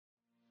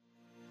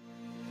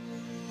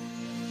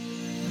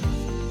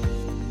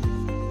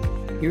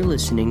You're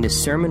listening to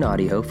sermon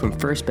audio from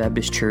First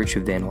Baptist Church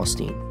of Van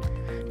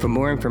Alstyne. For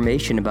more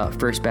information about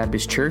First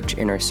Baptist Church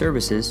and our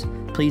services,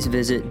 please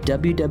visit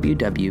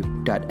www.fbcva.com.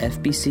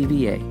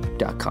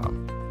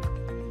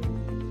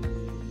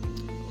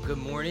 Good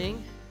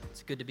morning.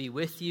 It's good to be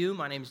with you.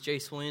 My name is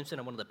Jace Williamson.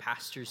 I'm one of the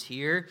pastors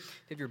here. If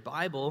you have your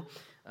Bible,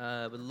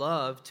 would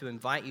love to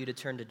invite you to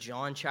turn to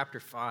John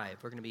chapter 5.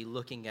 We're going to be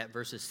looking at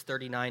verses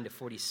 39 to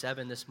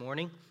 47 this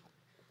morning.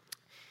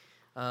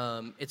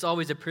 It's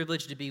always a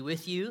privilege to be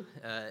with you,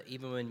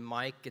 even when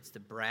Mike gets to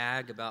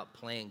brag about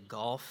playing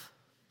golf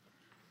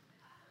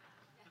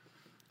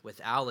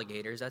with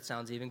alligators. That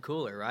sounds even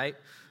cooler, right?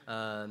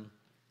 And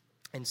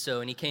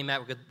he came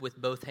out with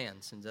both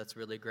hands, and that's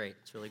really great.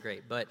 It's really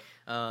great. But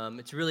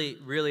it's really,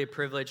 really a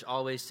privilege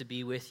always to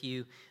be with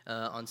you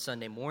on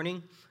Sunday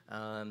morning.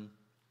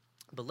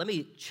 But let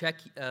me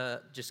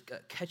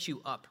catch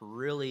you up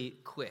really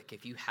quick.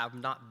 If you have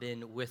not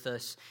been with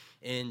us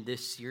in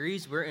this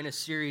series, we're in a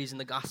series in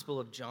the Gospel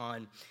of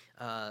John,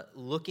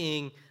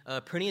 looking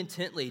pretty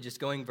intently, just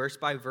going verse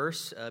by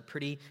verse,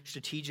 pretty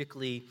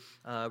strategically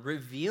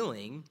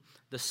revealing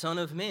the Son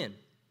of Man.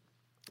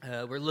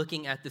 We're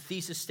looking at the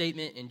thesis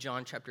statement in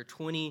John chapter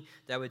 20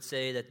 that would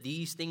say that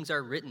these things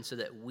are written so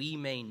that we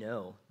may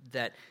know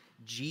that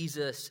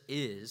Jesus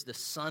is the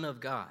Son of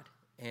God.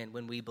 And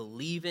when we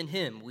believe in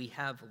him, we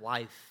have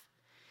life.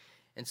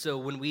 And so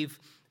when we've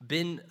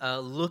been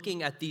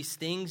looking at these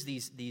things,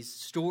 these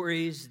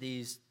stories,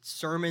 these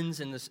sermons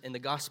in the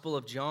Gospel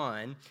of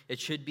John, it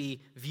should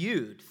be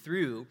viewed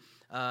through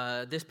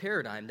this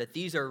paradigm, that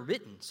these are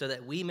written so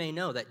that we may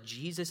know that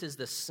Jesus is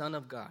the Son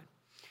of God.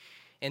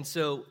 And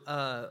so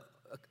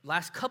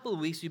last couple of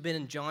weeks, we've been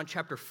in John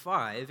chapter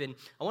 5, and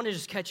I want to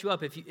just catch you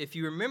up. If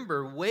you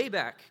remember way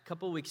back a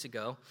couple of weeks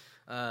ago,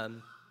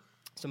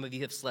 some of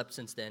you have slept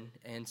since then.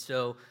 And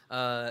so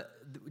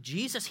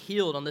Jesus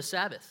healed on the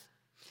Sabbath.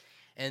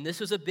 And this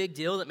was a big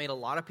deal that made a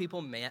lot of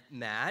people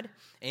mad.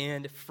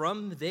 And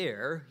from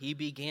there, he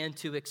began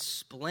to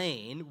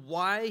explain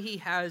why he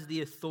has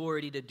the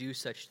authority to do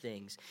such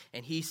things.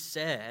 And he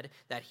said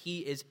that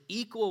he is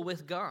equal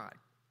with God.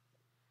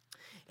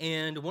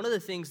 And one of the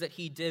things that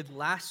he did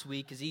last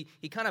week is he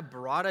kind of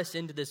brought us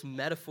into this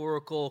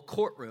metaphorical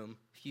courtroom,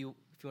 if you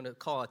want to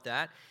call it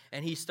that,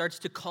 and he starts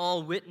to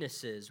call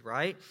witnesses,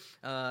 right?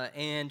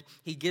 And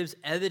he gives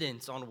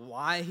evidence on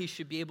why he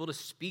should be able to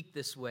speak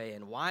this way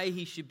and why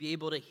he should be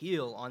able to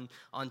heal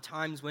on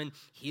times when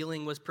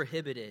healing was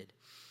prohibited.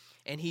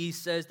 And he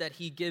says that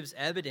he gives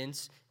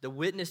evidence. The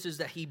witnesses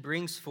that he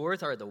brings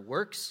forth are the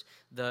works,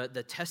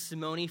 the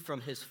testimony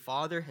from his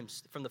Father,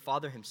 from the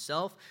Father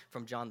himself,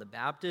 from John the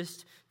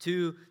Baptist,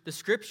 to the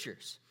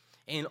Scriptures.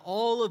 And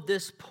all of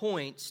this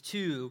points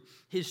to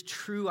his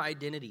true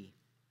identity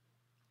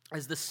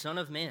as the Son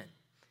of Man.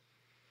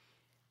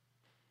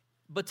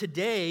 But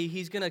today,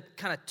 he's going to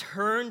kind of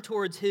turn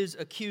towards his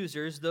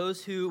accusers,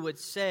 those who would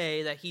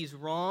say that he's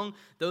wrong,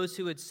 those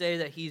who would say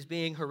that he's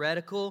being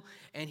heretical,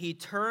 and he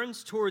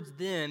turns towards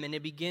them and he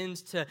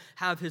begins to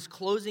have his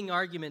closing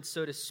argument,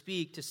 so to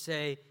speak, to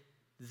say,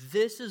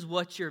 this is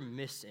what you're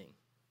missing.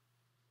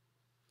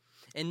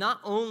 And not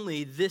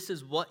only this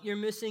is what you're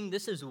missing,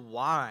 this is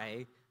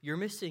why you're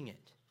missing it.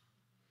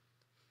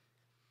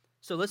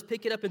 So let's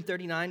pick it up in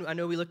 39. I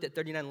know we looked at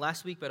 39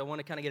 last week, but I want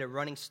to kind of get a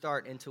running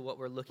start into what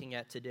we're looking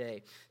at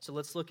today. So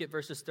let's look at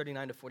verses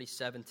 39 to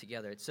 47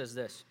 together. It says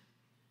this: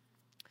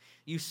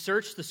 You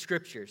search the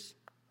Scriptures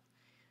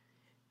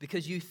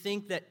because you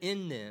think that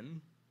in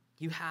them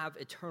you have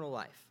eternal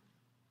life,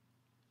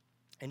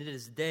 and it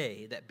is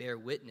they that bear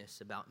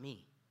witness about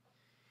me.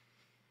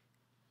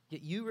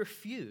 Yet you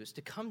refuse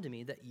to come to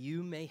me that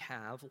you may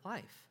have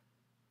life.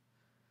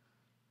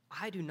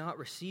 I do not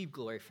receive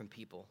glory from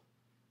people,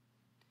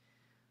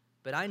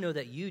 but I know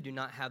that you do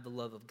not have the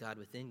love of God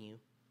within you.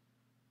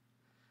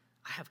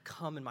 I have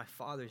come in my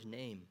Father's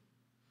name,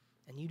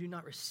 and you do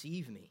not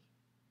receive me.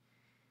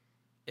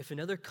 If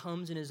another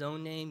comes in his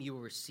own name, you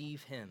will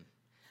receive him.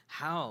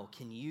 How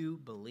can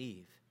you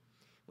believe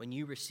when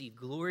you receive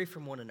glory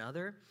from one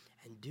another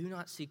and do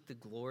not seek the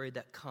glory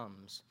that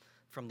comes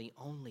from the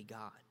only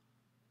God?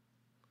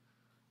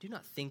 Do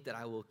not think that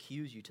I will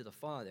accuse you to the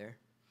Father.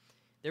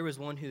 There was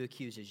one who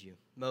accuses you,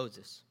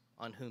 Moses,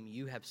 on whom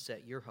you have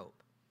set your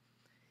hope.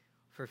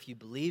 For if you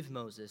believe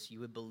Moses, you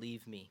would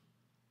believe me,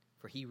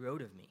 for he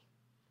wrote of me.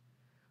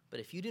 But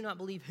if you do not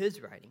believe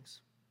his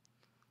writings,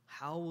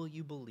 how will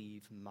you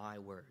believe my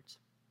words?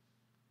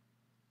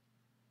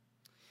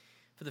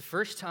 For the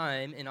first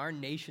time in our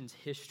nation's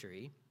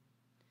history,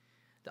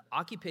 the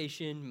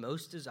occupation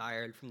most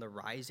desired from the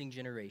rising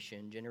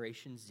generation,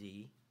 Generation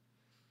Z,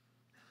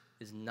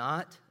 is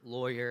not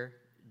lawyer,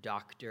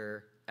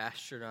 doctor,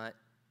 astronaut,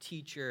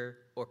 teacher,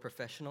 or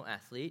professional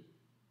athlete.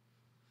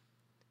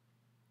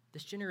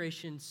 This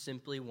generation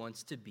simply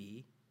wants to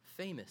be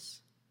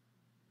famous.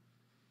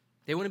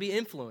 They want to be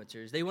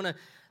influencers. They want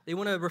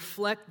to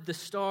reflect the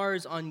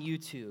stars on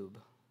YouTube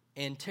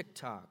and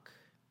TikTok.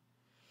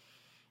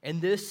 And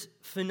this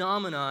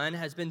phenomenon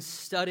has been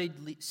studied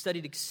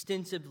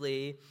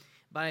extensively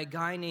by a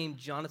guy named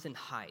Jonathan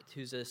Haidt,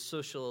 who's a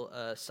social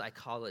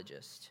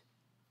psychologist.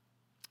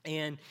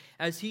 And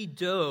as he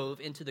dove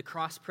into the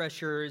cross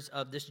pressures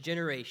of this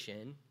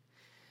generation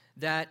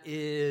that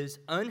is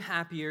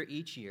unhappier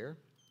each year,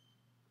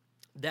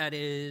 that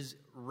is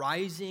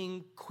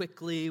rising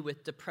quickly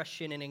with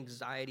depression and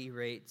anxiety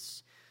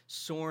rates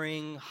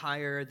soaring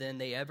higher than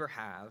they ever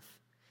have,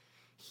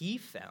 he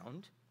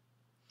found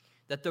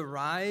that the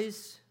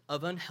rise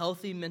of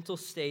unhealthy mental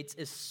states,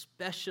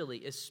 especially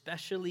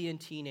in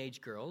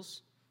teenage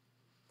girls,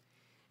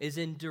 is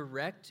in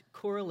direct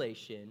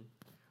correlation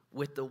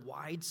with the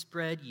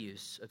widespread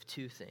use of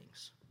two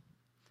things: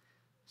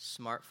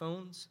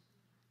 smartphones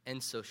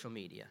and social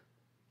media.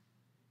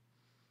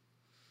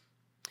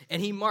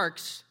 And he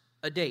marks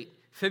a date,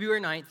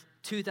 February 9th,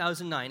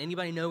 2009.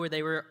 Anybody know where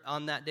they were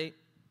on that date?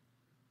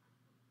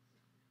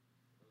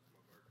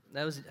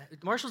 That was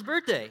Marshall's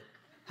birthday.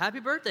 Happy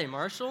birthday,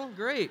 Marshall.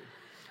 Great.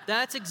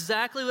 That's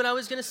exactly what I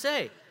was going to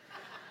say.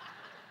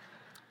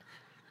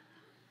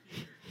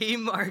 He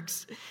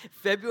marks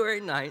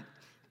February 9th,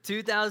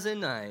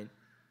 2009,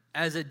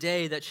 as a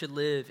day that should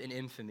live in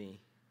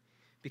infamy,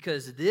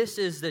 because this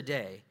is the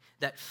day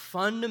that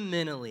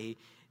fundamentally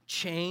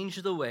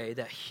changed the way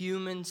that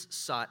humans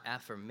sought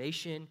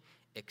affirmation,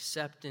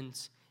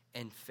 acceptance,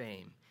 and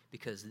fame,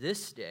 because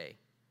this day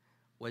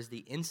was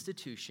the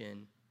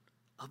institution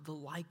of the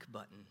like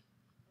button.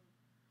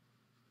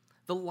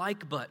 The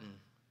like button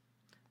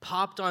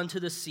popped onto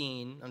the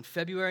scene on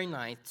February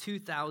 9th,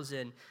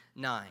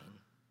 2009.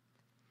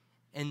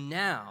 And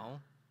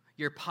now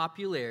your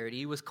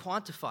popularity was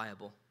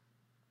quantifiable.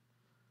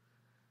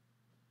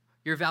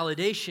 Your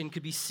validation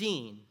could be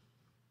seen.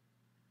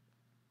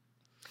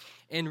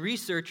 And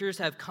researchers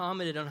have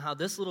commented on how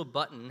this little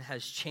button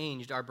has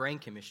changed our brain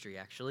chemistry,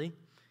 actually.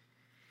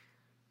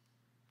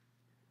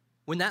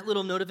 When that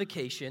little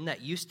notification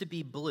that used to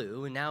be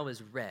blue and now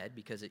is red,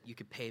 because you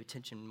could pay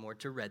attention more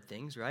to red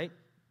things, right?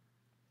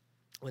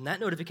 When that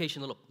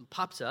notification little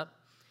pops up,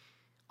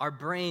 our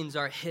brains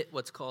are hit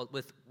with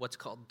what's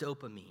called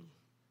dopamine.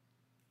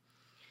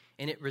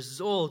 And it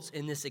results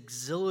in this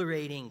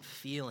exhilarating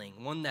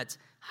feeling, one that's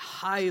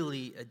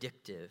highly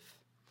addictive.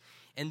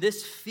 And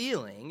this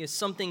feeling is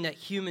something that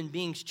human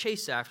beings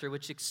chase after,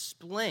 which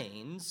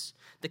explains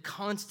the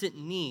constant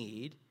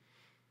need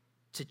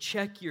to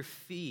check your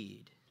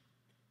feed,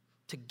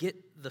 to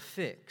get the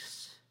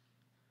fix.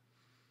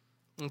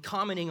 And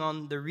commenting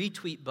on the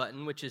retweet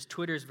button, which is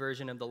Twitter's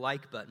version of the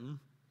like button,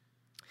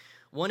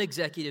 one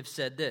executive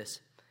said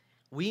this: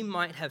 "We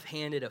might have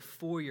handed a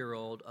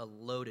 4-year-old a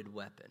loaded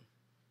weapon."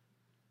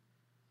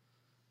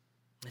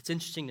 It's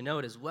interesting to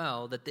note as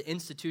well that the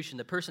institution,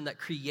 the person that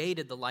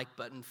created the like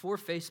button for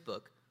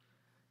Facebook,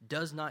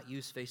 does not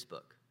use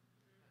Facebook.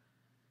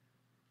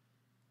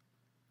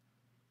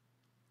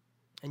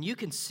 And you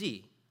can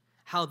see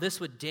how this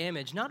would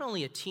damage not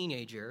only a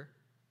teenager,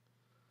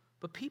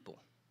 but people.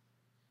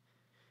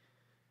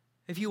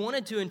 If you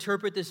wanted to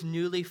interpret this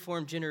newly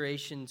formed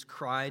generation's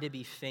cry to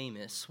be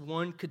famous,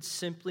 one could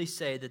simply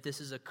say that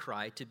this is a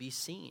cry to be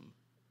seen.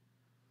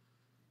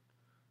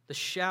 The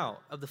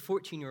shout of the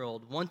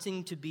 14-year-old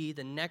wanting to be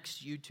the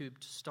next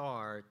YouTube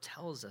star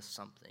tells us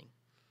something.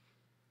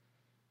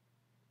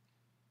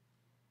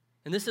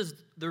 And this is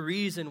the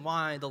reason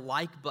why the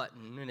like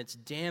button and its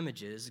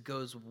damages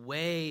goes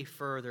way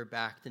further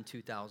back than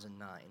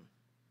 2009.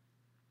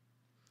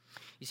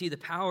 You see, the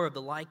power of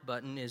the like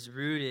button is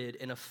rooted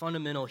in a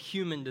fundamental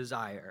human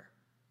desire,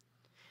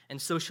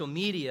 and social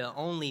media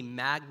only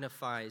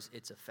magnifies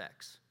its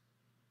effects.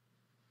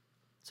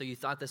 So you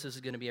thought this was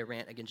going to be a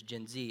rant against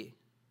Gen Z.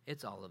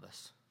 It's all of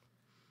us.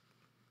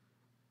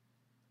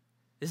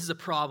 This is a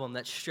problem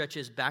that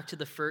stretches back to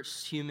the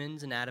first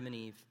humans and Adam and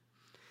Eve.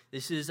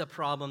 This is a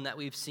problem that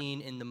we've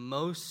seen in the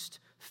most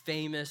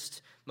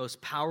famous,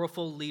 most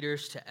powerful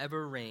leaders to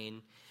ever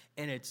reign,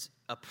 and it's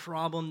a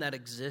problem that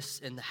exists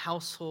in the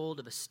household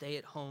of a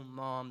stay-at-home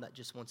mom that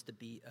just wants to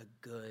be a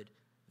good,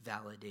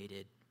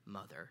 validated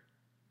mother.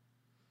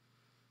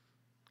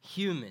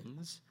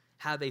 Humans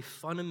have a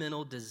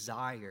fundamental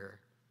desire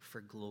for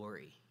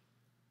glory.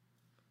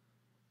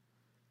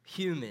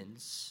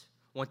 Humans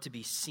want to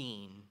be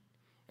seen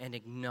and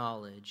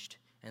acknowledged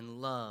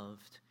and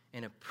loved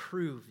and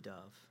approved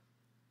of.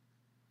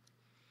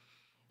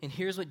 And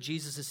here's what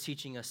Jesus is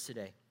teaching us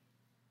today.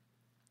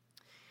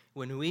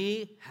 When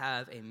we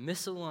have a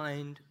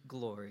misaligned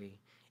glory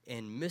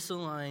and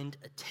misaligned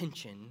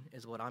attention,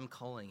 is what I'm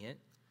calling it,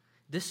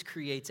 this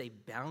creates a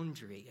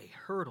boundary, a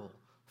hurdle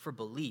for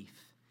belief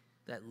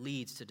that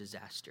leads to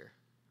disaster.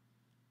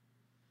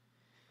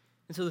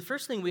 And so the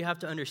first thing we have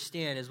to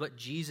understand is what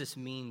Jesus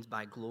means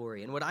by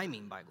glory and what I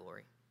mean by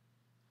glory.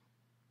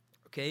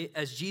 Okay,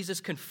 as Jesus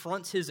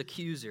confronts his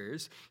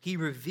accusers, he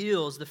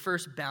reveals the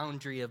first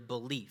boundary of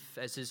belief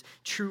as his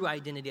true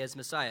identity as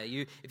Messiah.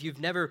 If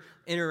you've never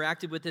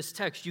interacted with this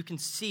text, you can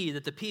see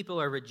that the people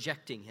are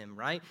rejecting him,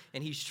 right?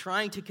 And he's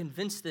trying to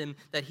convince them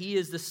that he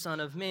is the Son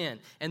of Man.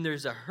 And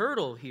there's a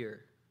hurdle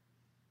here.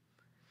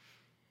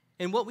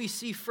 And what we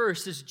see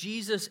first is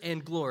Jesus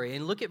and glory.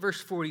 And look at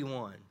verse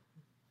 41.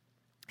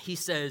 he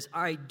says,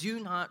 I do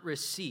not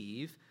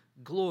receive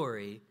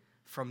glory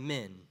from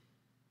men.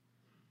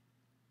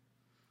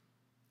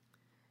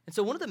 And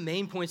so one of the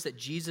main points that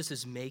Jesus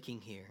is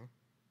making here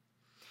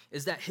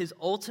is that his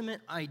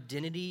ultimate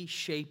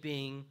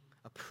identity-shaping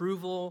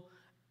approval,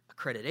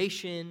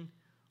 accreditation,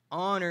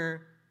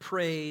 honor,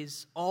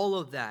 praise, all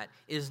of that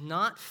is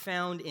not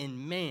found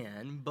in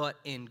man, but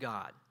in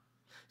God.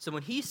 So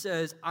when he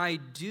says, I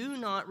do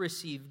not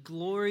receive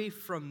glory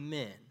from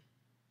men,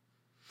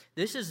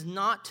 this is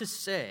not to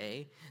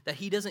say that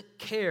he doesn't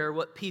care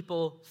what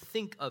people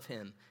think of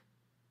him.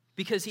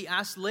 Because he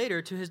asked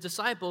later to his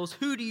disciples,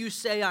 who do you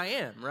say I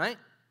am, right?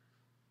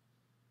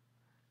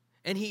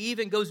 And he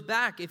even goes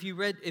back, if you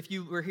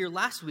were here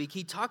last week,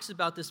 he talks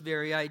about this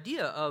very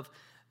idea of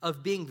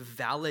being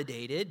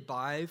validated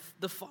by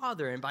the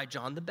Father and by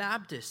John the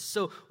Baptist.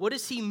 So what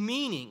is he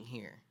meaning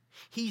here?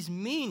 He's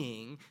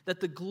meaning that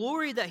the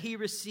glory that he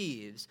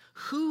receives,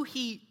 who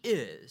he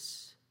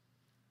is,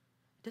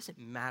 it doesn't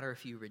matter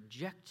if you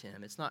reject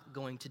him. It's not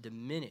going to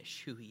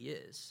diminish who he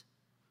is.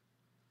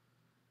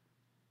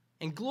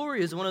 And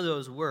glory is one of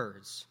those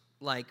words,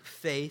 like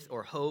faith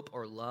or hope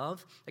or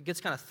love, that gets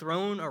kind of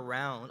thrown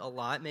around a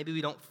lot. Maybe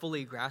we don't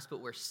fully grasp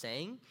what we're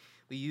saying.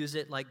 We use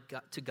it like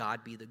to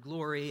God be the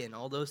glory and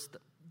all those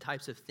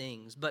types of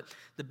things. But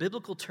the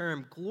biblical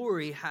term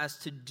glory has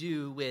to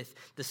do with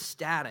the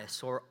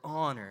status or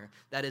honor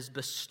that is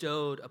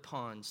bestowed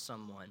upon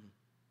someone.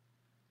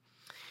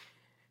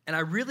 And I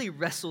really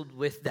wrestled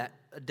with that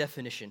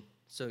definition.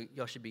 So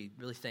y'all should be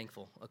really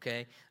thankful,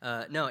 okay?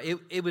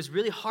 It was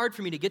really hard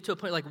for me to get to a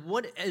point like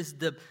what is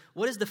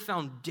the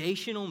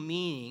foundational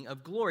meaning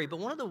of glory? But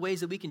one of the ways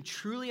that we can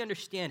truly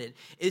understand it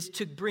is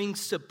to bring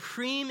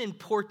supreme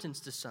importance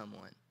to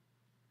someone.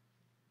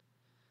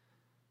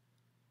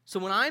 So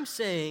when I'm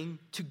saying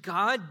to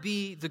God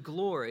be the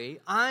glory,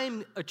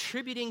 I'm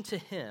attributing to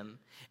him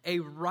a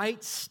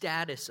right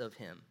status of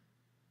him.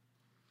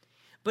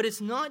 But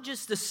it's not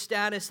just the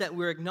status that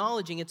we're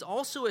acknowledging, it's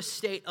also a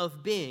state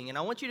of being. And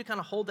I want you to kind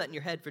of hold that in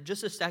your head for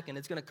just a second.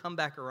 It's going to come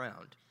back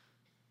around.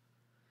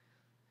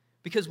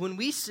 Because when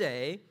we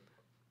say,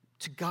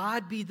 to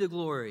God be the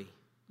glory,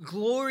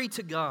 glory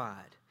to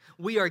God,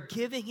 we are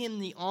giving him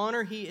the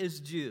honor he is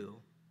due.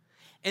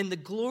 And the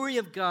glory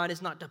of God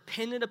is not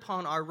dependent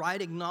upon our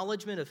right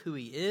acknowledgement of who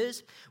he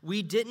is.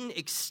 We didn't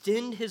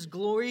extend his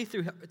glory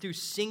through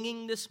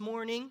singing this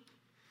morning.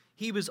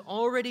 He was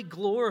already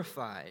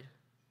glorified.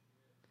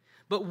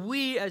 But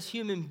we as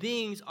human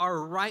beings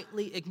are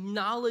rightly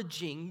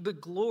acknowledging the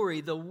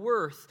glory, the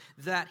worth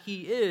that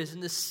he is.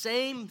 And the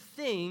same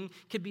thing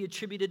could be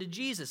attributed to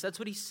Jesus. That's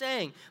what he's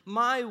saying.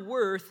 My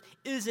worth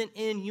isn't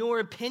in your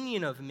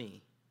opinion of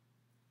me.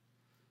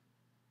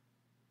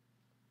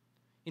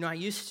 You know, I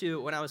used to,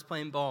 when I was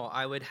playing ball,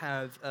 I would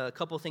have a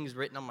couple things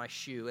written on my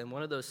shoe. And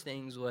one of those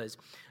things was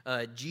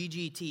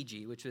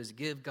GGTG, which was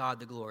give God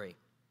the glory.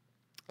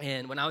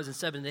 And when I was in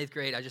 7th and 8th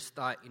grade, I just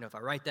thought, if I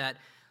write that,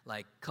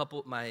 my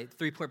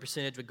 3-point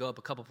percentage would go up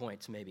a couple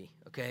points, maybe,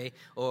 okay?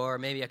 Or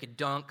maybe I could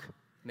dunk,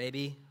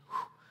 maybe.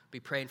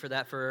 Be praying for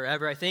that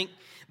forever, I think.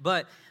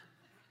 But,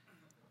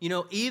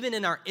 even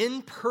in our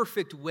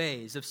imperfect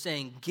ways of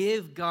saying,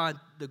 give God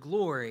the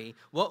glory,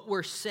 what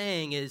we're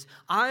saying is,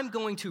 I'm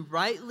going to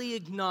rightly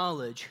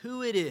acknowledge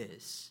who it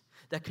is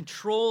that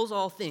controls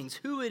all things,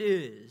 who it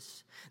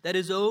is that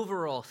is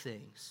over all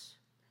things.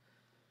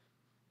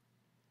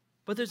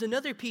 But there's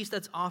another piece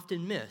that's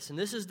often missed, and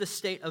this is the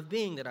state of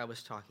being that I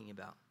was talking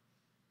about.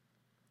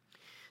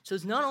 So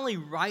it's not only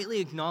rightly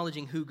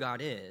acknowledging who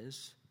God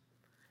is,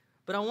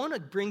 but I want to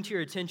bring to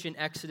your attention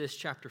Exodus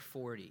chapter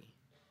 40.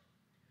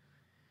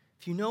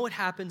 If you know what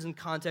happens in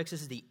context,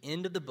 this is the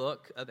end of the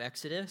book of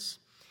Exodus.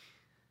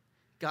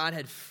 God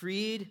had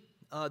freed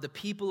the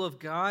people of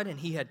God, and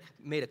he had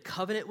made a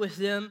covenant with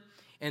them,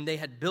 and they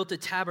had built a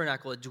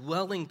tabernacle, a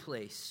dwelling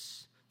place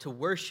to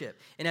worship.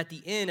 And at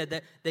the end,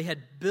 they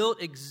had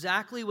built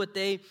exactly what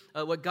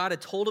God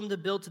had told them to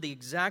build to the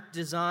exact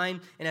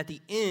design. And at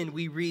the end,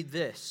 we read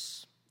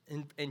this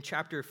in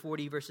chapter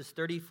 40, verses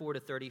 34 to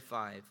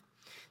 35. It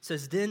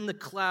says, then the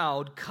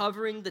cloud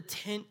covering the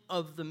tent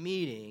of the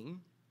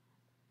meeting,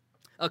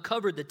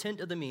 covered the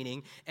tent of the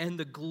meeting, and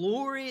the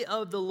glory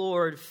of the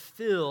Lord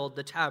filled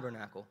the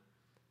tabernacle.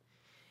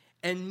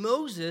 And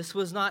Moses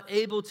was not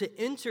able to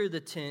enter the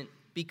tent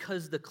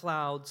because the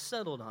cloud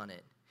settled on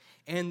it.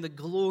 And the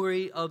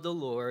glory of the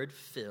Lord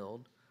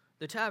filled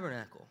the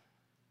tabernacle.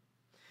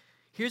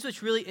 Here's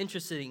what's really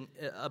interesting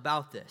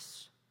about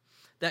this.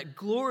 That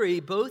glory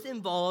both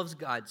involves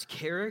God's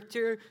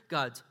character,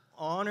 God's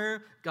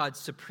honor, God's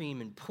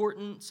supreme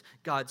importance,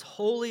 God's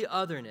holy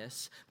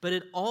otherness, but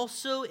it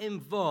also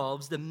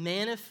involves the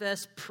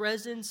manifest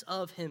presence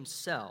of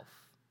himself.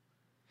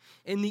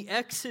 In the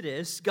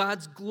Exodus,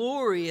 God's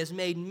glory is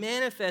made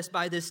manifest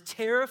by this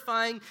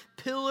terrifying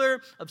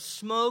pillar of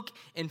smoke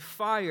and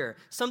fire,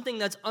 something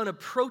that's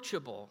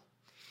unapproachable.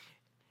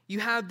 You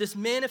have this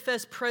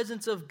manifest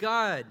presence of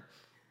God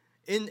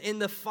in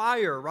the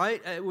fire,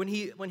 right? When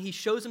he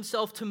shows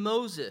himself to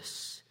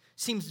Moses,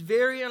 seems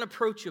very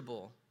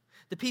unapproachable.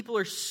 The people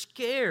are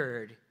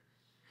scared.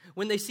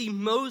 When they see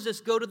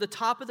Moses go to the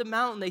top of the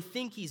mountain, they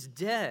think he's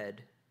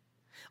dead.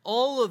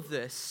 All of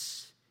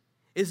this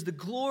is the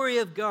glory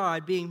of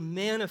God being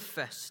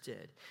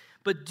manifested.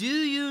 But do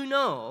you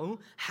know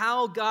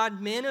how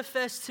God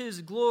manifests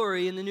his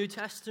glory in the New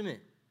Testament?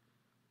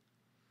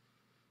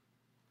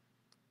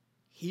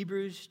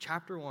 Hebrews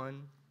chapter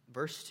 1,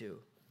 verse 2.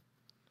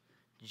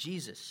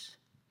 Jesus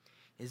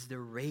is the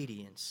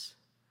radiance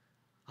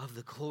of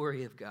the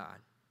glory of God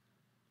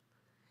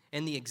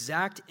and the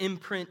exact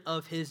imprint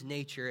of his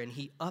nature, and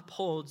he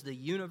upholds the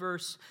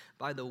universe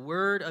by the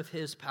word of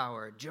his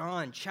power.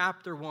 John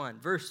chapter 1,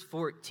 verse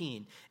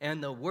 14.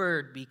 And the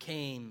word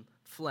became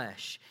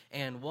flesh.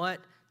 And what?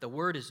 The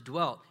word is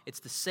dwelt. It's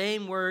the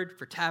same word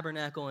for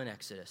tabernacle in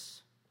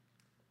Exodus.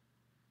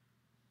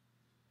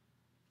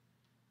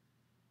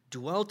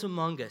 Dwelt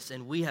among us,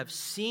 and we have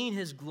seen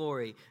his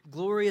glory.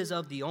 Glory is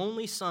of the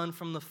only Son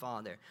from the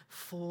Father,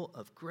 full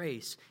of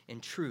grace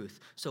and truth.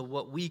 So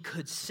what we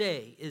could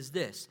say is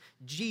this: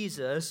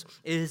 Jesus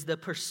is the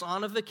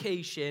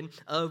personification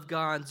of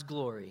God's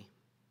glory.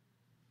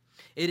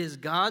 It is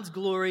God's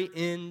glory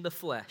in the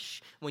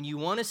flesh. When you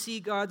want to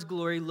see God's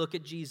glory, look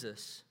at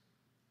Jesus.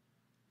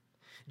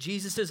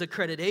 Jesus'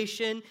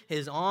 accreditation,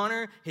 his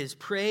honor, his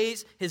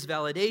praise, his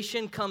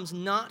validation comes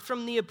not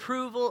from the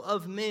approval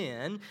of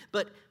man,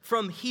 but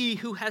from he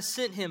who has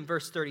sent him,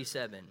 verse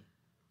 37.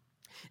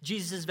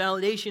 Jesus'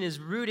 validation is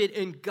rooted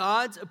in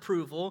God's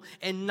approval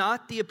and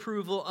not the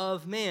approval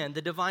of man,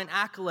 the divine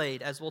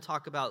accolade, as we'll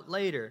talk about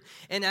later.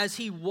 And as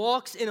he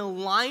walks in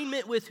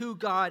alignment with who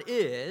God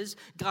is,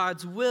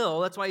 God's will,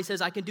 that's why he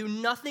says, I can do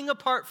nothing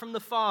apart from the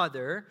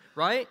Father,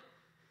 right?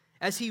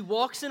 As he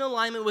walks in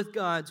alignment with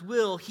God's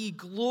will, he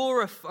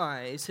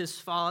glorifies his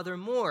Father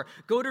more.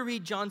 Go to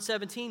read John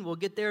 17. We'll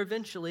get there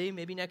eventually,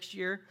 maybe next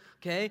year,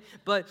 okay?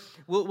 But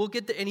we'll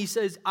get there. And he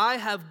says, I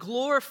have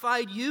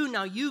glorified you,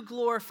 now you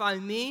glorify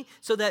me,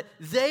 so that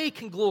they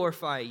can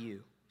glorify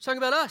you. He's talking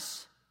about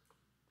us.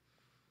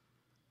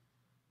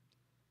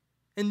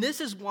 And this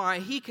is why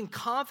he can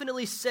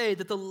confidently say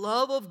that the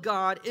love of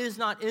God is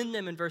not in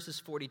them in verses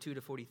 42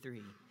 to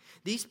 43.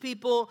 These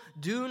people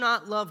do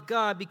not love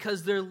God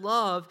because their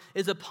love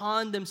is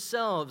upon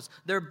themselves.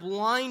 They're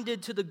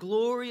blinded to the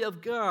glory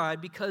of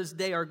God because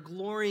they are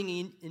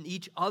glorying in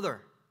each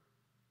other.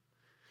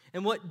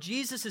 And what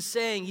Jesus is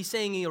saying, he's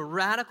saying a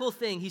radical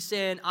thing. He's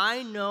saying,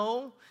 I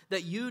know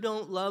that you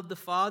don't love the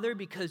Father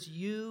because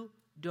you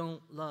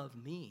don't love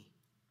me.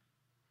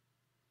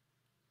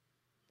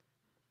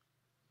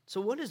 So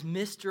what does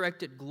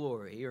misdirected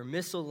glory or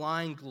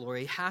misaligned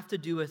glory have to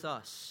do with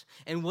us?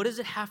 And what does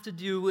it have to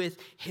do with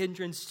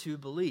hindrance to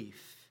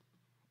belief?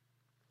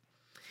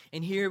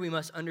 And here we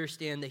must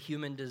understand the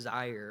human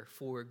desire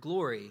for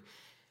glory.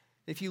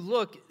 If you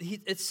look,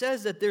 it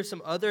says that there's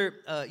some other,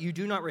 you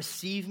do not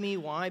receive me.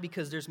 Why?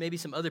 Because there's maybe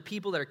some other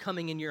people that are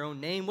coming in your own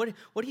name.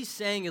 What he's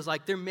saying is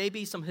like there may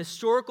be some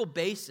historical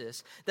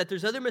basis that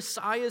there's other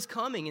messiahs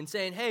coming and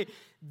saying, hey,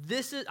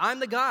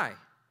 I'm the guy.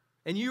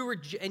 And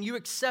you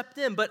accept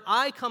them, but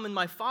I come in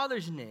my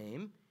Father's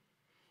name,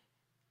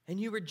 and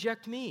you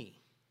reject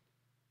me.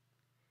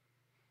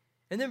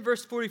 And then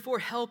verse 44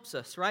 helps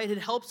us, right? It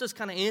helps us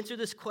kind of answer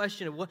this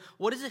question of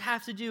what does it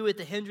have to do with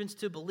the hindrance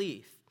to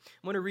belief?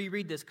 I want to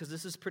reread this because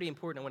this is pretty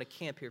important. I want to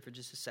camp here for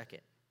just a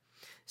second.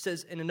 It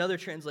says in another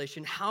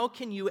translation, how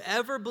can you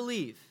ever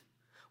believe?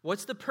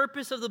 What's the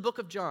purpose of the book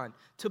of John?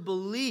 To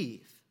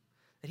believe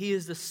that he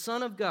is the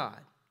Son of God.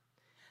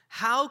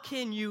 How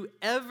can you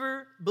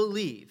ever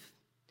believe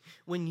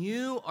when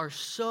you are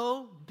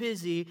so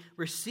busy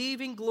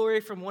receiving glory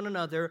from one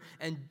another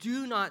and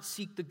do not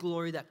seek the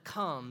glory that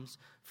comes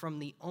from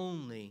the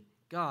only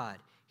God?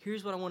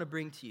 Here's what I want to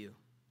bring to you.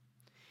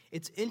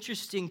 It's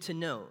interesting to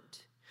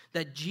note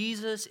that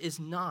Jesus is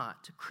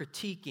not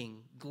critiquing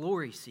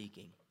glory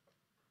seeking,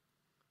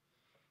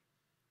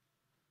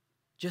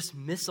 just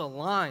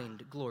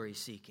misaligned glory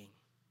seeking.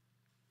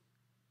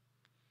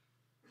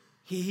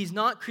 He's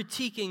not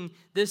critiquing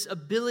this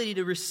ability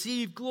to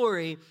receive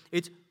glory.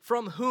 It's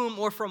from whom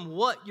or from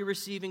what you're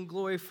receiving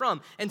glory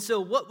from. And so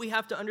what we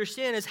have to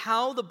understand is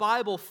how the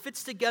Bible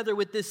fits together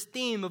with this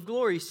theme of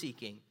glory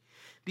seeking.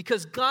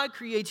 Because God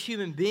creates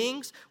human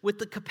beings with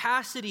the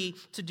capacity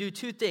to do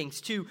two things: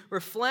 to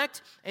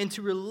reflect and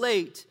to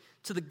relate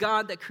to the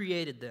God that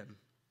created them.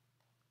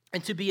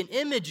 And to be an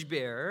image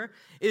bearer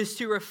is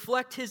to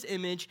reflect his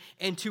image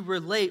and to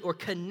relate or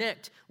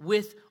connect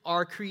with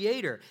our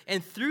Creator.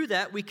 And through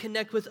that, we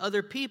connect with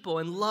other people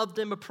and love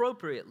them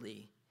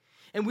appropriately.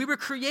 And we were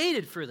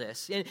created for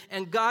this.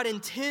 And God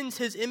intends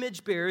his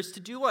image bearers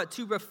to do what?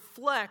 To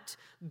reflect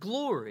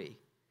glory.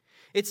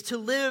 It's to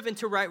live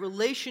into right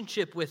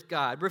relationship with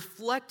God,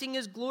 reflecting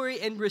his glory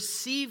and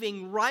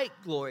receiving right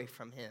glory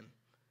from him.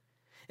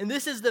 And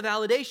this is the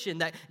validation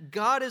that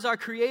God is our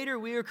creator,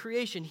 we are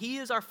creation. He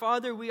is our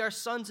Father, we are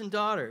sons and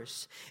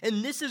daughters.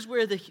 And this is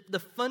where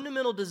the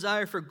fundamental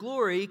desire for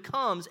glory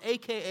comes,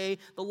 aka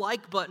the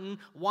like button,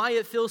 why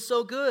it feels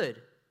so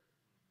good.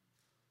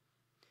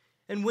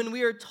 And when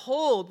we are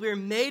told we are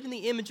made in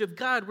the image of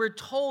God, we're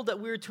told that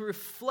we're to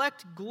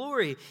reflect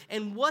glory.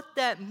 And what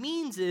that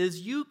means is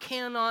you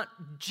cannot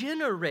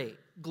generate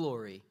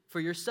glory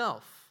for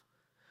yourself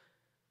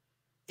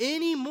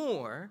any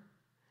more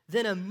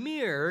than a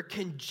mirror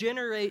can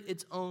generate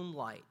its own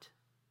light.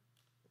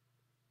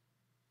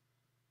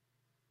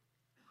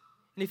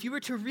 And if you were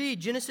to read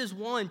Genesis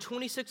 1,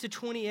 26 to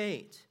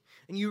 28,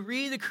 and you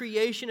read the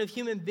creation of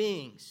human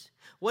beings,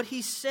 what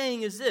he's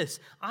saying is this: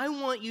 I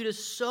want you to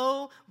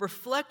so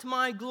reflect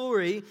my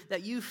glory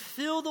that you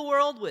fill the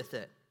world with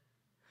it.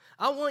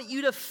 I want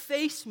you to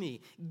face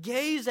me,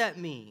 gaze at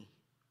me,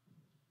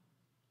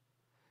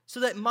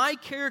 so that my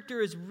character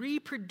is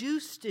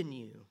reproduced in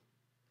you.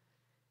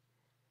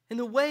 And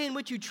the way in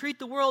which you treat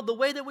the world, the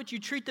way in which you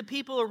treat the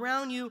people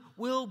around you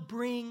will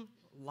bring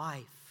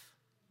life,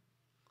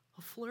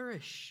 will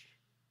flourish.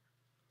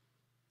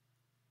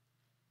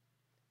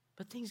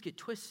 But things get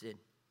twisted.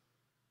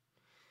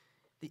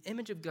 The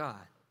image of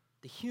God,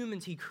 the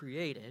humans he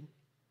created,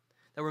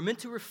 that were meant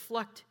to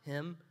reflect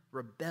him,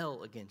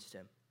 rebel against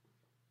him.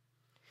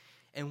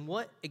 And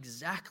what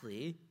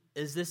exactly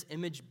is this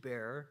image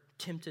bearer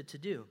tempted to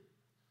do?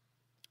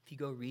 If you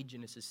go read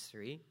Genesis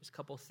 3, there's a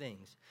couple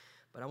things,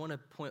 but I want to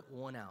point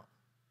one out.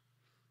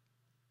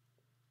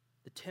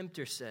 The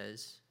tempter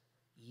says,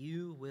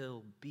 you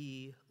will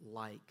be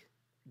like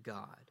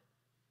God.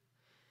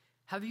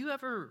 Have you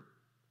ever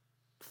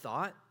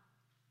thought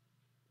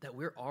that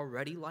we're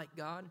already like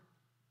God?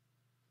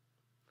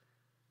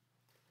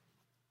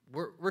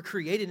 We're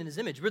created in his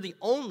image. We're the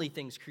only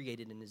things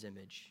created in his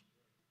image.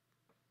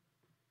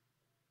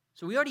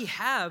 So we already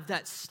have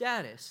that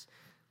status.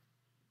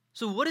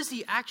 So what is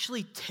he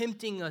actually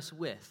tempting us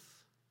with?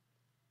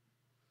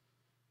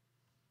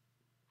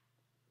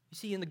 You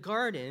see, in the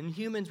garden,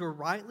 humans were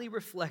rightly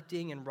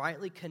reflecting and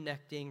rightly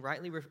connecting,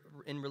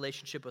 in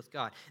relationship with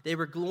God. They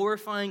were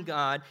glorifying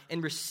God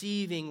and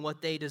receiving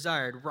what they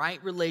desired,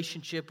 right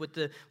relationship with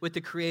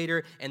the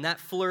Creator, and that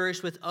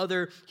flourished with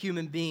other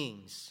human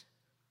beings.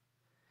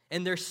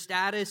 And their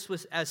status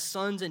was, as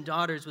sons and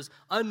daughters, was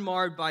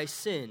unmarred by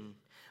sin.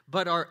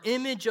 But our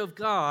image of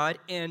God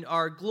and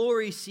our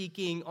glory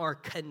seeking are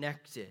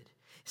connected.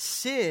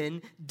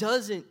 Sin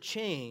doesn't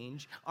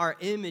change our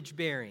image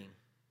bearing.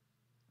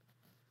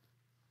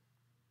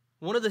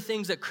 One of the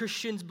things that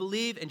Christians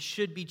believe and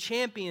should be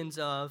champions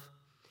of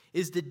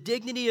is the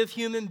dignity of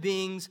human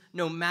beings,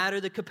 no matter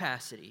the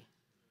capacity.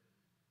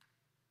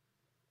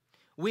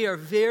 We are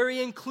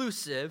very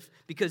inclusive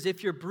because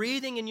if you're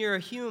breathing and you're a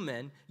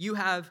human, you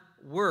have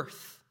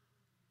worth.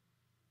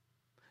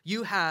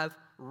 You have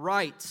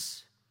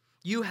rights.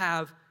 You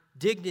have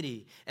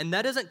dignity. And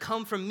that doesn't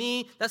come from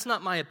me. That's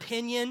not my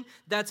opinion.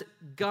 That's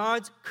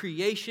God's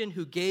creation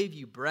who gave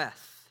you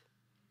breath.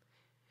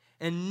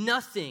 And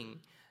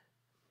nothing,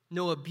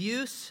 no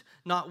abuse,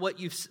 not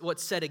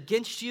what's said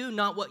against you,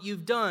 not what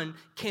you've done,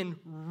 can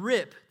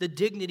rip the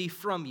dignity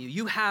from you.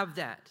 You have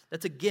that.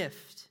 That's a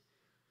gift.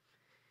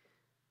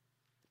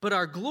 But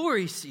our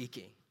glory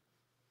seeking,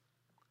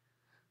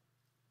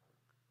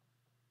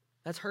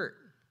 that's hurt.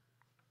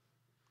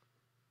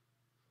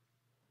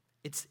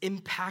 It's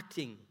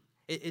impacting.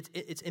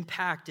 It's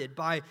impacted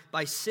by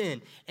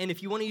sin. And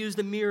if you want to use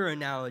the mirror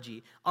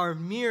analogy, our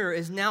mirror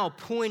is now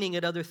pointing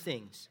at other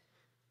things.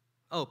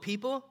 Oh,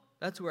 people?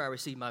 That's where I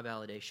receive my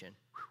validation.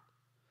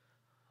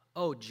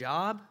 Oh,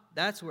 job?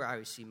 That's where I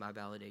receive my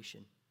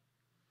validation.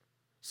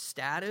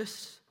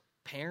 Status?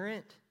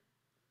 Parent?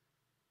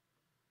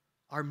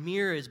 Our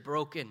mirror is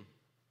broken.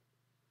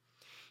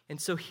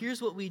 And so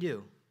here's what we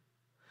do.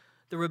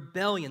 The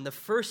rebellion, the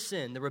first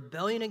sin, the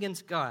rebellion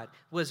against God,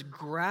 was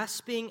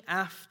grasping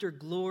after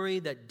glory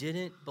that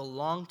didn't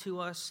belong to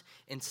us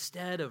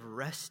instead of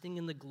resting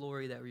in the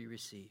glory that we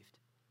received.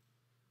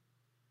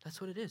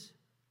 That's what it is.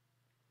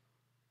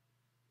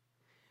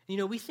 You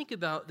know, we think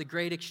about the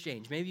great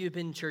exchange. Maybe you've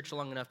been in church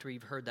long enough to where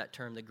you've heard that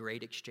term, the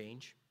great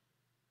exchange.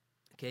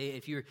 Okay,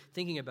 if you're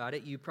thinking about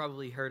it, you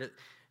probably heard it.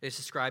 It's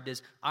described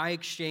as, I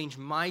exchange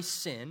my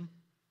sin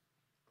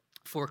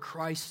for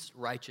Christ's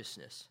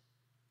righteousness.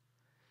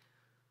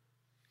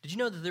 Did you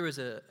know that there was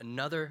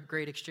another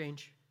great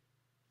exchange?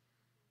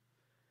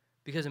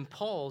 Because in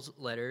Paul's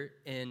letter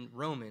in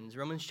Romans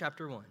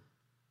chapter 1,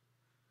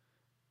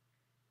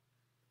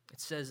 it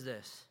says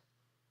this: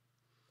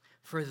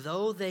 for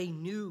though they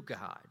knew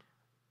God,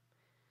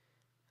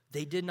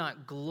 they did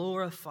not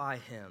glorify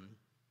him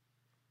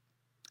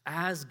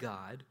as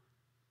God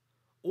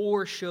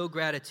or show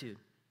gratitude.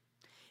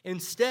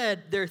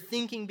 Instead, their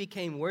thinking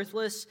became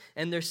worthless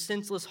and their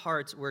senseless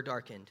hearts were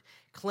darkened.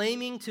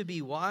 Claiming to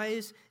be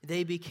wise,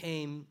 they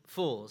became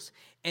fools.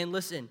 And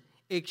listen,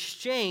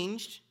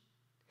 exchanged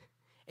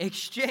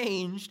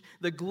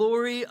the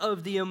glory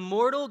of the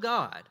immortal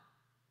God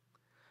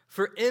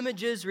for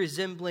images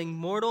resembling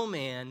mortal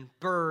man,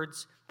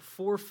 birds,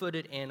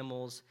 four-footed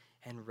animals,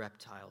 and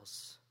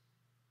reptiles.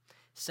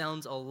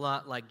 Sounds a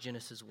lot like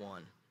Genesis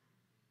 1.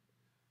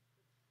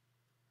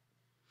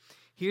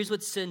 Here's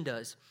what sin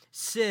does.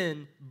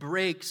 Sin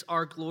breaks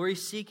our glory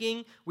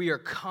seeking. We are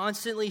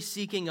constantly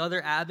seeking other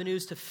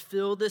avenues to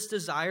fill this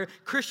desire.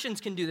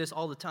 Christians can do this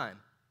all the time.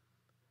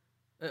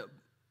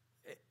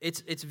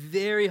 It's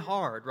very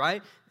hard,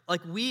 right?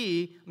 Like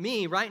me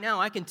right now,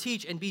 I can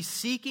teach and be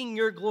seeking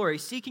your glory,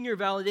 seeking your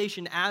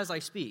validation as I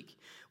speak.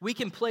 We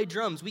can play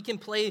drums, we can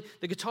play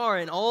the guitar,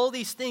 and all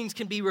these things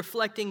can be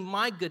reflecting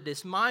my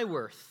goodness, my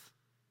worth.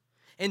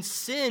 And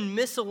sin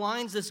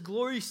misaligns this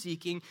glory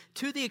seeking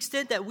to the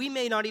extent that we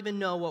may not even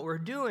know what we're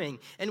doing.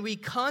 And we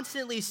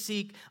constantly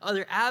seek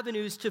other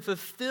avenues to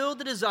fulfill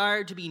the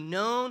desire to be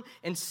known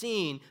and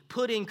seen,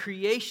 putting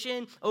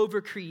creation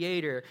over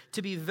creator,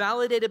 to be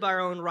validated by our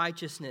own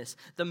righteousness.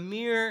 The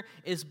mirror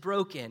is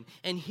broken.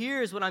 And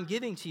here's what I'm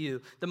giving to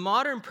you. The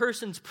modern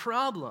person's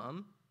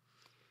problem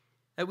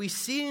that we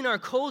see in our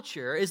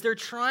culture is they're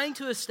trying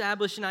to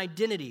establish an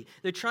identity.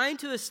 They're trying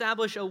to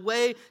establish a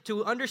way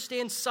to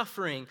understand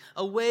suffering,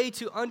 a way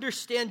to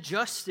understand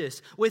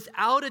justice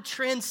without a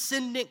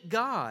transcendent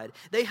God.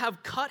 They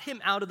have cut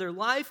him out of their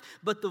life,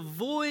 but the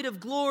void of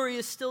glory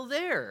is still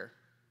there.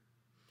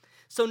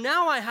 So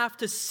now I have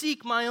to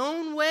seek my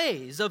own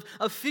ways of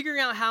figuring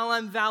out how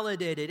I'm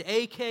validated,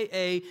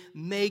 a.k.a.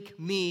 make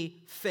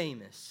me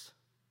famous.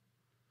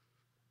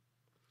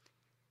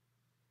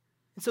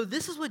 And so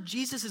this is what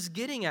Jesus is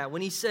getting at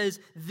when he says,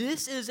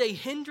 this is a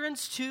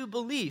hindrance to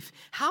belief.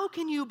 How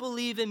can you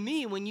believe in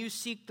me when you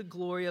seek the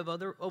glory of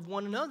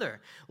one another?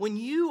 When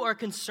you are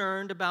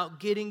concerned about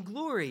getting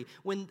glory,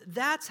 when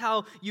that's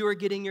how you are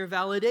getting your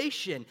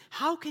validation,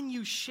 how can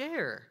you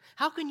share?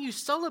 How can you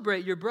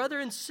celebrate your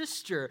brother and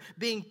sister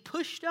being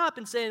pushed up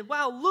and saying,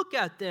 wow, look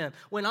at them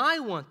when I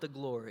want the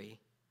glory?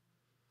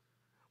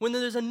 When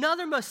there's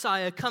another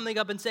Messiah coming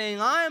up and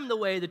saying, I am the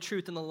way, the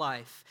truth, and the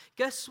life.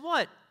 Guess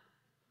what?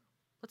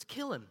 Let's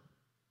kill him.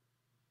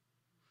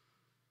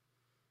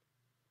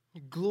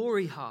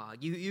 Glory hog.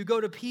 You go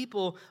to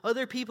people,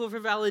 other people for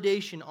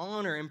validation,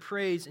 honor, and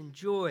praise, and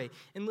joy.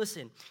 And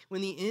listen,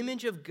 when the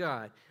image of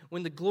God,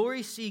 when the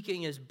glory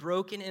seeking is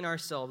broken in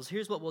ourselves,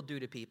 here's what we'll do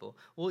to people.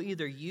 We'll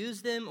either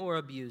use them or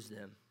abuse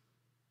them.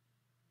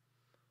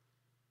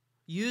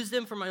 Use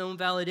them for my own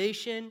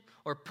validation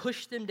or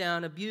push them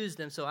down, abuse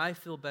them so I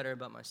feel better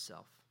about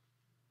myself.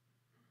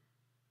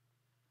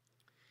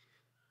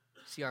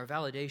 See, our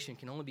validation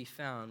can only be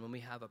found when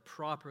we have a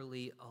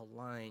properly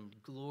aligned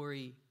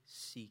glory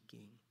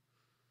seeking.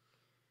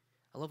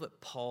 I love what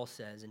Paul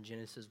says in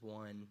Galatians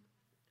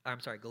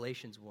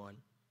 1.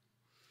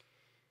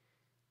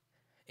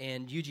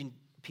 And Eugene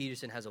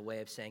Peterson has a way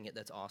of saying it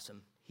that's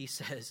awesome. He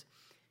says,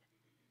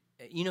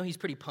 he's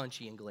pretty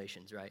punchy in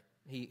Galatians, right?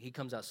 He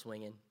comes out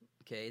swinging,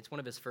 okay? It's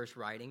one of his first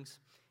writings.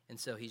 And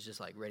so he's just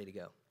like ready to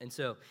go. And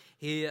so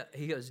he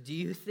goes, do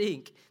you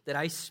think that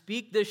I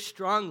speak this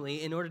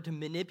strongly in order to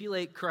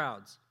manipulate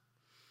crowds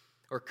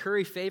or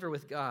curry favor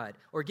with God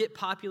or get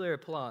popular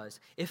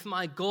applause? If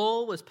my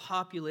goal was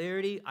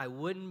popularity, I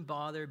wouldn't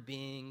bother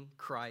being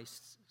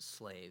Christ's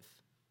slave.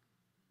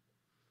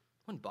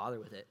 I wouldn't bother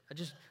with it. I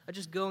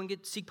just go and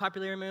seek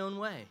popularity in my own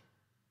way.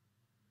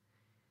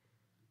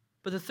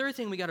 But the third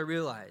thing we got to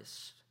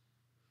realize,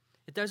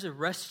 that there's a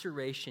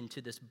restoration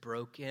to this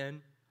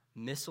broken,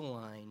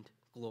 misaligned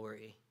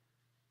glory.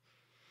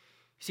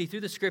 See,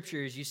 through the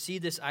scriptures, you see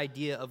this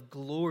idea of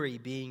glory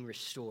being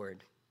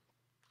restored.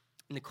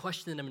 And the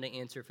question that I'm going to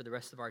answer for the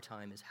rest of our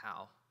time is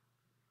how?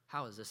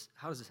 How does this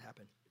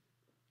happen?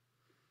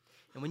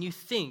 And when you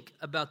think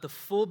about the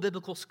full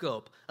biblical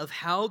scope of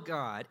how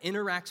God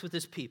interacts with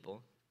his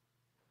people,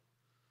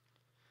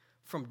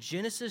 from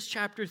Genesis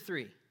chapter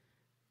 3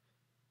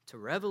 to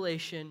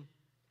Revelation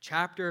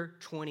chapter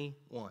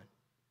 21,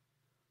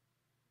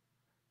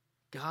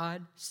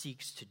 God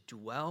seeks to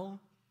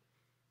dwell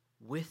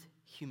with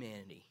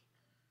humanity.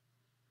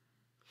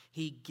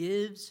 He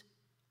gives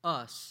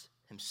us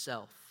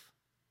himself.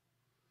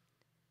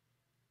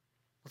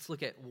 Let's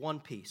look at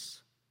one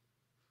piece.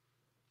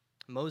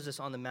 Moses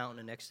on the mountain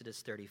in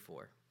Exodus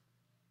 34.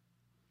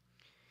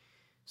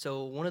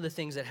 So one of the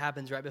things that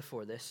happens right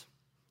before this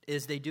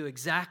is they do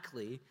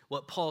exactly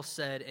what Paul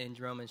said in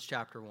Romans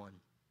chapter 1.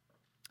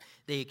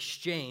 They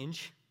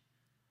exchange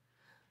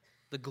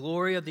the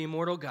glory of the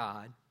immortal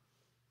God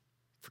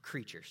for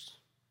creatures,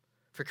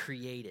 for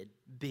created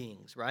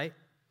beings, right?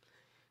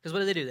 Because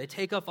what do? They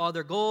take off all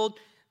their gold.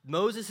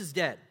 Moses is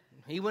dead.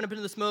 He went up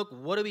into the smoke.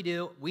 What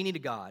do? We need a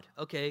God.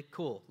 Okay,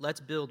 cool. Let's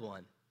build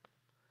one.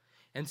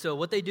 And so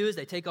what they do is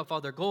they take off all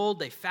their gold,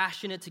 they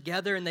fashion it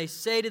together, and they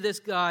say to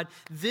this God,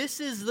 this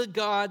is the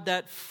God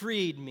that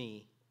freed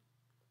me.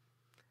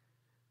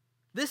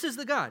 This is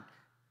the God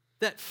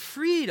that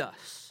freed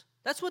us.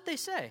 That's what they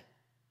say.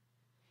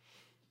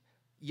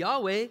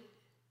 Yahweh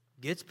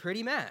gets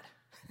pretty mad.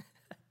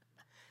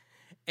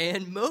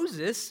 And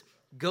Moses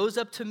goes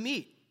up to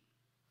meet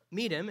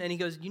him, and he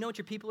goes, you know what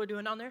your people are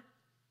doing down there?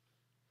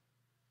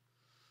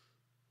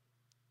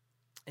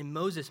 And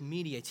Moses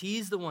mediates.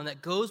 He's the one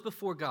that goes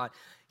before God.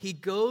 He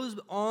goes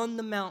on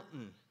the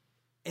mountain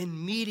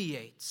and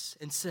mediates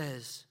and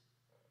says,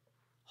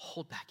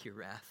 hold back your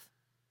wrath.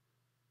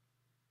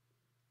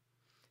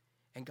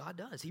 And God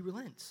does. He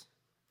relents.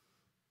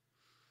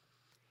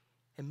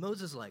 And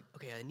Moses is like,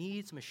 okay, I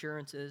need some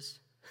assurances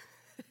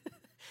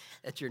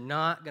that you're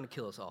not going to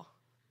kill us all.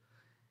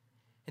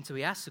 And so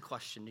he asks the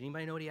question. Did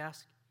anybody know what he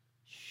asked?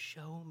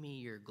 Show me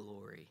your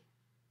glory.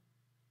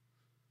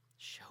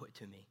 Show it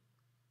to me.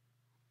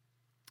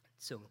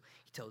 So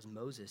he tells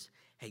Moses,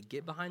 hey,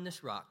 get behind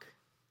this rock.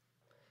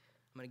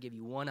 I'm going to give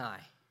you one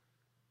eye.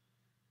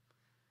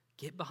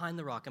 Get behind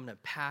the rock. I'm going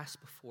to pass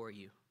before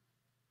you.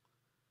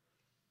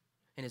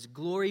 And his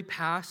glory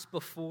passed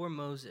before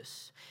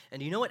Moses.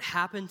 And you know what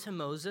happened to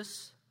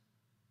Moses?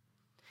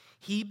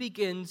 He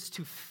begins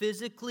to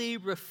physically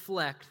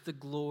reflect the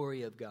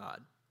glory of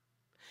God.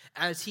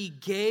 As he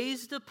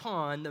gazed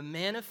upon the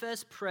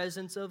manifest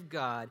presence of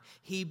God,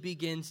 he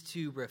begins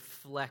to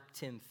reflect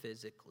him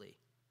physically.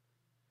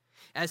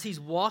 As he's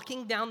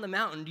walking down the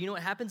mountain, do you know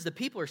what happens? The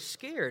people are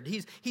scared.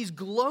 He's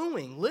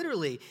glowing,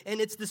 literally. And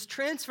it's this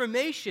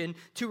transformation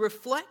to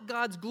reflect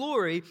God's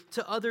glory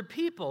to other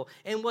people.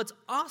 And what's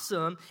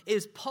awesome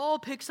is Paul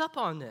picks up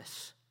on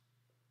this.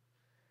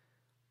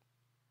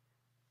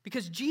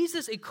 Because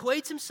Jesus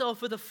equates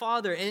himself with the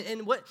Father.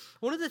 And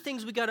one of the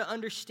things we got to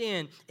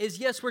understand is,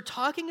 yes, we're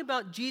talking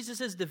about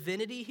Jesus'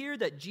 divinity here,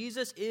 that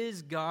Jesus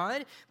is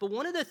God. But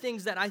one of the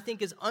things that I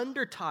think is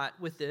undertaught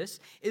with this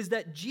is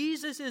that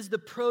Jesus is the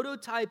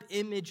prototype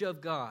image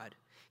of God.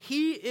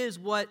 He is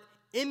what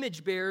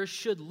image bearers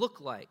should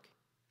look like.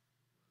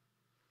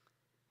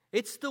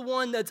 It's the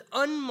one that's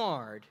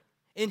unmarred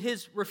in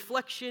his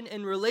reflection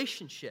and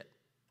relationship.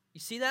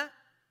 You see that?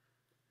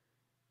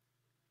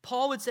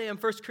 Paul would say in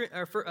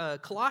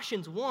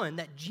Colossians 1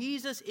 that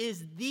Jesus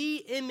is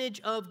the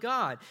image of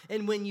God.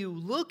 And when you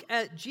look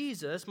at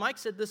Jesus, Mike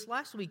said this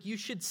last week, you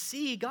should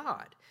see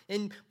God.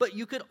 But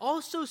you could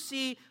also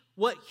see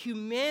what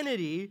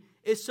humanity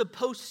is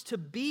supposed to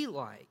be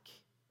like.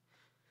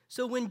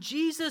 So when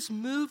Jesus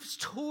moves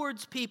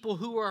towards people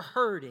who are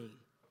hurting,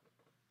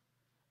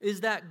 is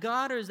that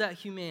God or is that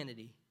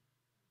humanity?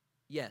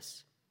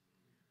 Yes.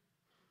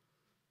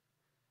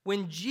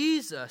 When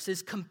Jesus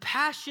is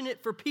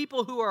compassionate for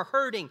people who are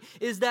hurting,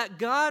 is that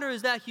God or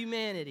is that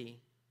humanity?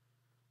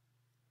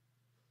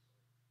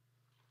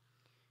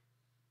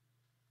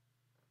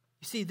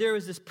 You see, there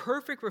was this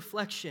perfect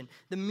reflection.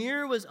 The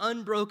mirror was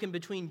unbroken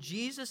between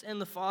Jesus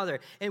and the Father.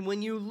 And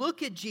when you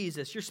look at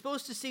Jesus, you're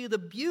supposed to see the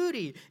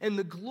beauty and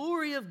the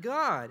glory of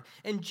God.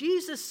 And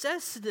Jesus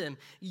says to them,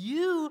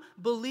 you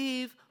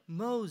believe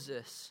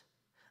Moses.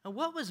 And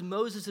what was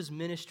Moses'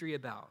 ministry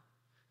about?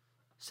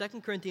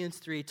 2 Corinthians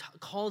 3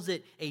 calls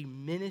it a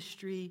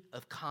ministry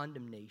of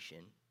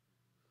condemnation,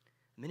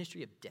 a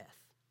ministry of death.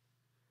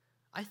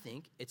 I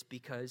think it's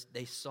because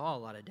they saw a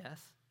lot of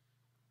death,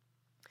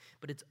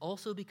 but it's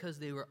also because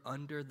they were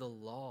under the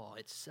law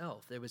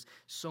itself. There was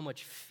so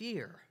much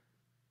fear.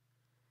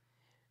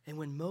 And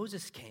when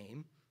Moses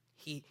came,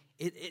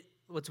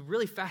 what's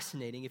really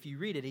fascinating, if you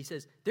read it, he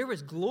says, there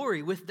was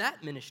glory with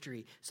that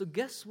ministry. So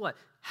guess what?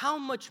 How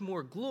much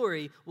more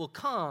glory will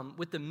come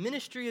with the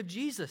ministry of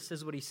Jesus,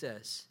 is what he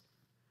says.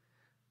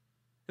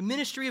 The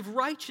ministry of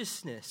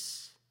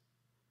righteousness.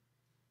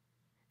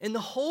 And the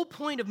whole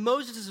point of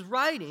Moses'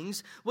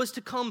 writings was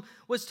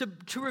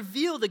to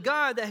reveal the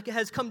God that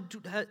has come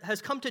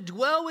to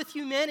dwell with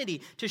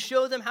humanity, to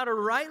show them how to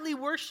rightly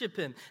worship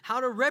him,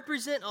 how to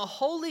represent a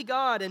holy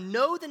God and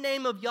know the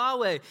name of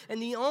Yahweh.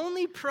 And the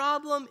only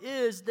problem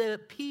is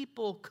that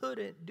people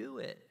couldn't do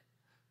it.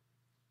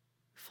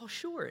 Fall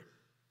short.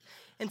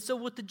 And so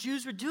what the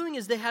Jews were doing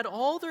is they had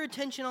all their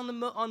attention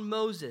on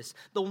Moses,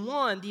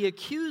 the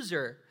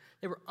accuser.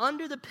 They were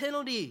under the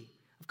penalty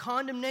of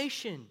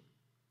condemnation.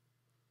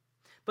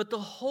 But the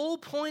whole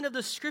point of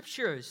the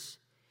scriptures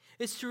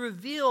is to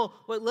reveal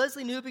what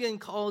Leslie Newbegin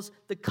calls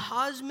the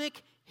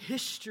cosmic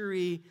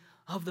history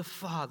of the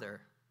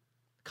Father.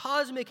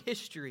 Cosmic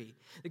history,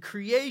 the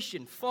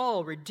creation,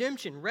 fall,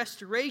 redemption,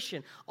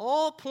 restoration,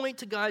 all point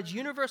to God's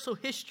universal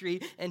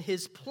history and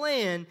his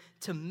plan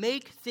to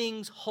make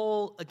things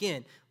whole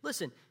again.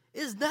 Listen,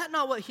 is that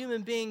not what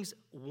human beings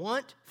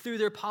want through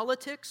their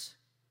politics?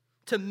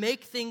 To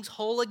make things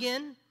whole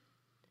again?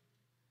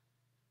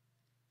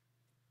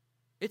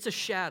 It's a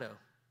shadow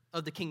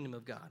of the kingdom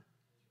of God.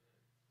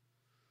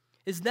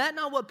 Is that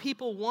not what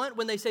people want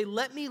when they say,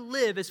 let me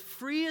live as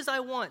free as I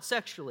want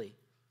sexually?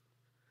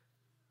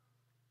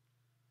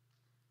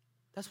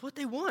 That's what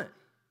they want.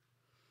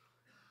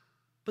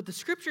 But the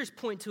scriptures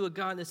point to a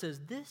God that says,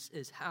 this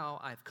is how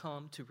I've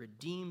come to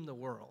redeem the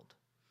world.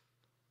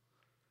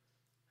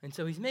 And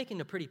so he's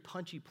making a pretty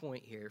punchy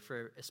point here,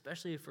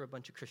 especially for a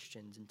bunch of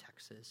Christians in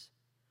Texas.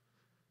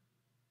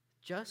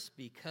 Just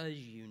because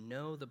you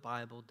know the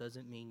Bible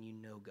doesn't mean you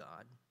know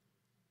God.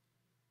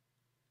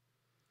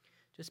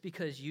 Just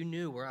because you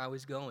knew where I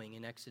was going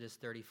in Exodus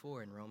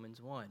 34 and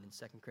Romans 1 and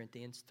 2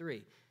 Corinthians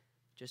 3,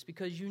 just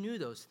because you knew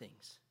those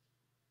things,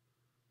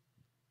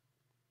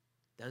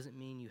 doesn't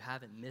mean you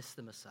haven't missed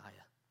the Messiah.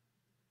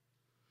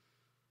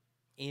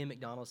 Ian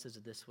MacDonald says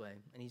it this way,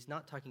 and he's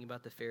not talking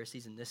about the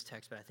Pharisees in this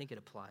text, but I think it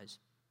applies.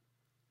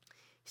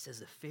 He says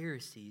the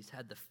Pharisees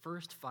had the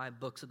first 5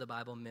 books of the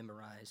Bible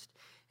memorized,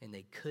 and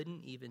they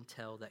couldn't even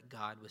tell that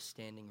God was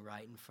standing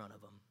right in front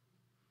of them.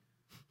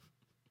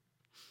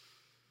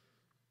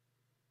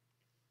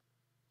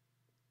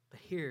 But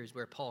here's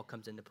where Paul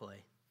comes into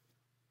play.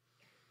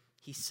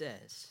 He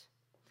says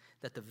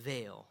that the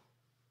veil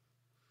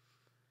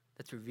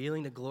that's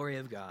revealing the glory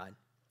of God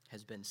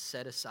has been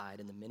set aside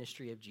in the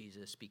ministry of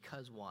Jesus.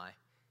 Because why?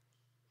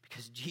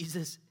 Because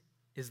Jesus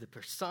is the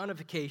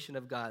personification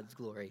of God's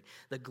glory.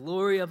 The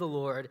glory of the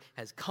Lord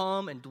has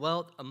come and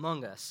dwelt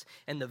among us.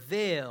 And the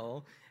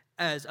veil,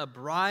 as a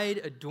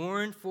bride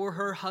adorned for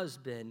her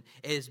husband,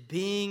 is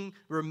being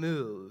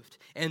removed.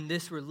 And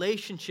this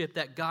relationship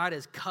that God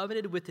has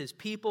covenanted with his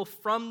people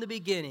from the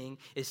beginning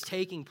is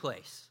taking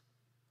place.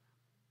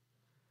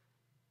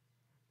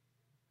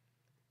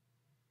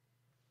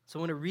 So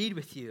I want to read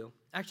with you.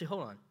 Actually,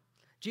 hold on.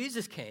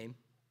 Jesus came.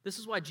 This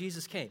is why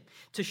Jesus came,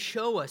 to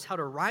show us how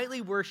to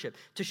rightly worship,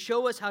 to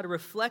show us how to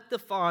reflect the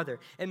Father,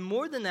 and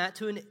more than that,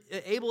 to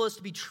enable us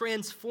to be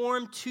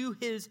transformed to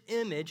his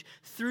image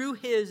through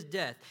his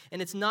death.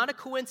 And it's not a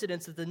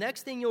coincidence that the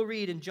next thing you'll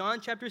read in John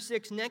chapter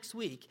 6 next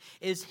week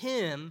is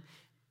him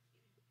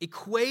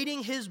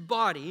equating his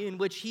body, in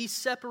which he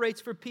separates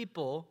for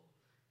people,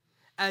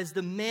 as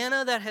the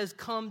manna that has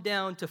come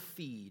down to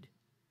feed.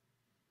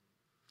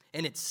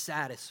 And it's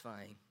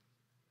satisfying.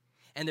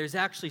 And there's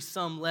actually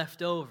some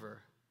left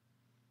over.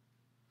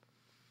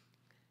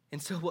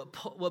 And so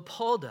what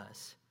Paul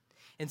does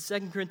in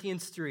 2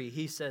 Corinthians 3,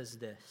 he says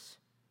this: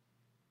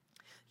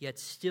 "Yet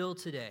still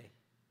today,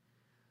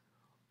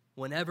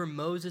 whenever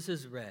Moses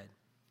is read,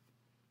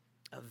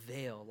 a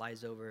veil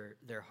lies over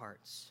their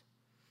hearts.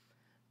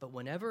 But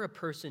whenever a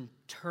person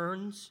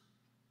turns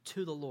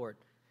to the Lord,"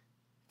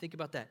 think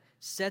about that,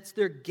 "sets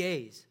their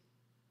gaze,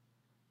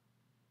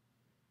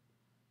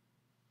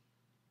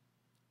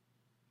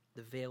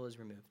 the veil is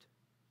removed."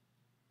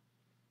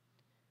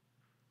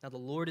 Now, the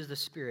Lord is the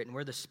Spirit, and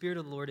where the Spirit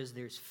of the Lord is,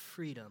 there's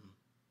freedom.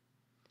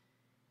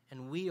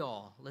 And we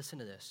all, listen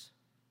to this,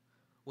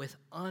 with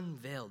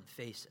unveiled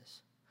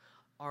faces,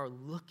 are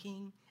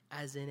looking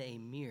as in a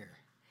mirror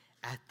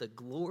at the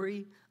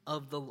glory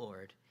of the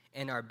Lord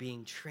and are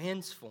being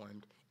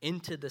transformed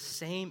into the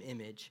same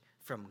image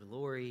from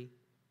glory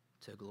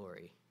to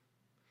glory.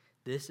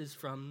 This is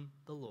from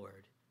the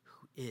Lord,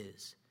 who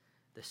is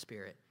the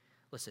Spirit.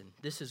 Listen,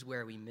 this is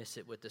where we miss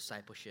it with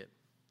discipleship.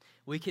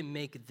 We can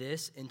make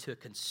this into a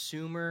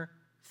consumer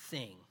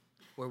thing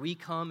where we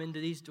come into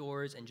these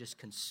doors and just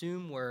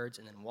consume words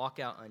and then walk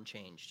out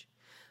unchanged.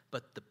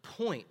 But the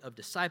point of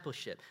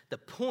discipleship, the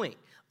point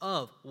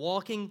of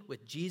walking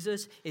with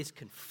Jesus is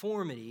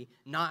conformity,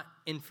 not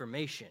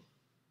information.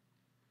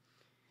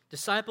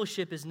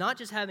 Discipleship is not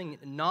just having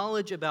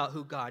knowledge about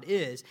who God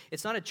is.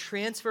 It's not a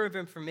transfer of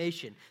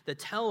information that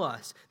tell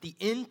us the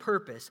end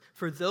purpose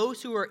for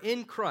those who are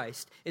in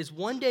Christ is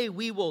one day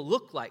we will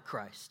look like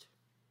Christ.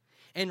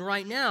 And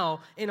right now,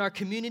 in our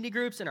community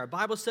groups, in our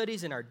Bible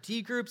studies, in our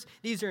D groups,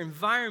 these are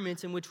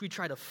environments in which we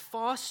try to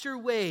foster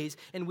ways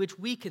in which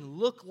we can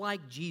look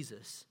like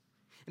Jesus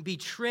and be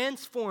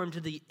transformed to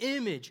the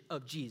image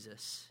of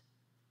Jesus.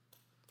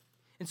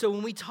 And so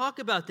when we talk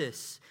about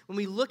this, when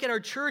we look at our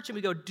church and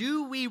we go,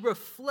 do we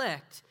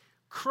reflect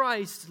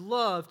Christ's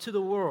love to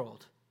the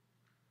world?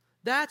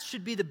 That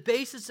should be the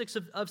basis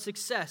of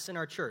success in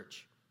our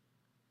church.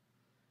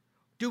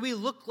 Do we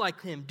look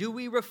like him? Do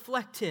we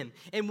reflect him?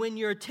 And when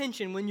your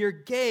attention, when your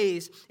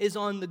gaze is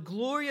on the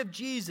glory of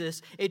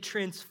Jesus, it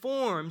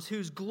transforms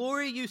whose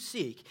glory you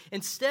seek.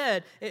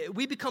 Instead,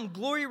 we become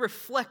glory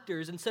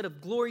reflectors instead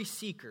of glory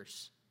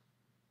seekers.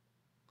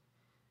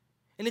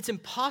 And it's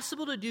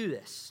impossible to do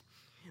this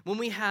when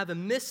we have a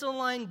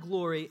misaligned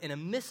glory and a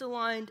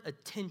misaligned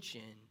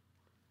attention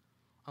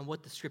on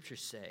what the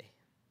scriptures say.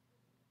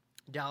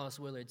 Dallas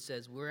Willard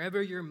says,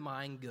 "Wherever your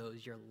mind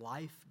goes, your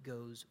life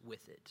goes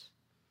with it."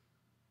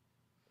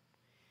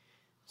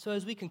 So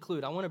as we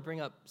conclude, I want to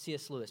bring up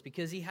C.S. Lewis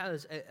because he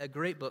has a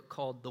great book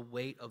called The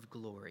Weight of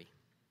Glory.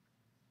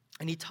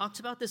 And he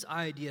talks about this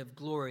idea of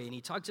glory, and he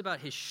talks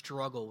about his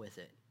struggle with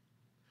it.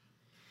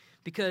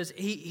 Because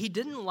he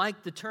didn't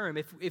like the term.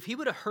 If he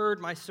would have heard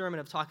my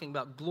sermon of talking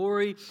about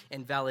glory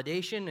and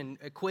validation and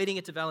equating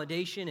it to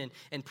validation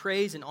and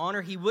praise and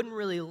honor, he wouldn't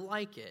really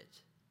like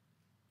it.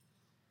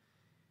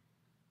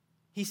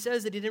 He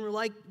says that he didn't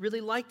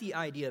really like the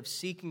idea of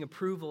seeking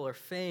approval or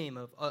fame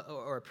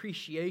or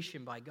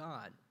appreciation by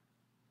God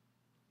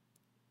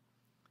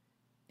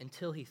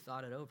until he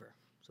thought it over.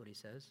 That's what he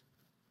says.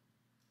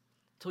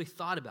 Until he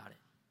thought about it.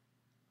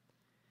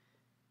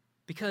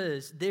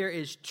 Because there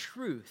is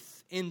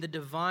truth in the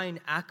divine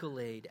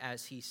accolade,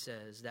 as he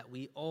says, that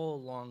we all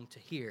long to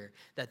hear,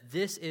 that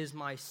this is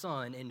my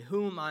son in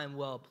whom I am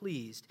well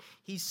pleased.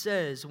 He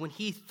says when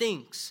he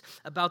thinks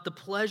about the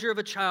pleasure of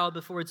a child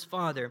before its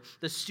father,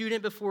 the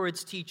student before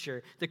its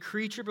teacher, the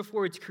creature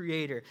before its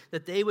creator,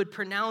 that they would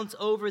pronounce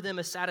over them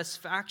a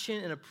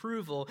satisfaction and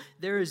approval.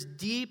 There is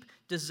deep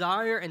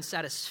desire and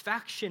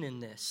satisfaction in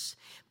this.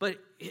 But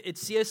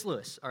it's C.S.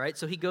 Lewis, all right?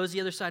 So he goes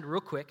the other side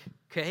real quick,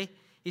 okay?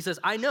 He says,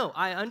 I know,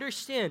 I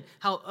understand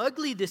how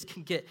ugly this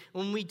can get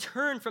when we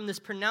turn from this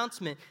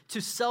pronouncement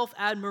to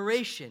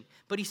self-admiration.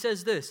 But he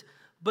says this,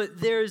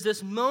 but there's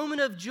this moment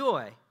of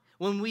joy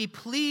when we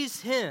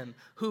please him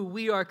who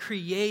we are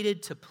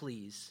created to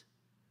please.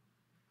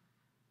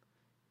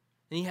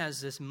 And he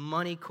has this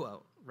money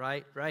quote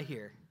right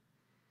here.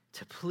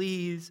 To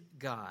please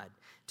God,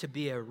 to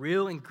be a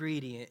real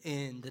ingredient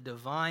in the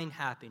divine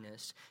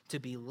happiness, to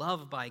be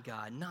loved by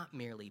God, not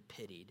merely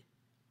pitied,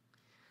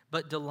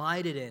 but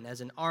delighted in, as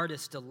an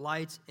artist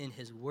delights in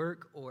his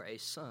work, or a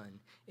son,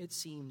 it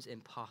seems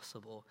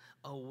impossible,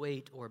 a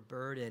weight or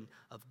burden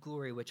of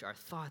glory which our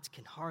thoughts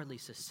can hardly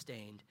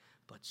sustain,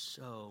 but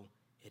so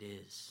it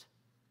is.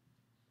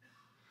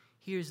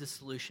 Here's the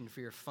solution for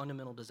your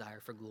fundamental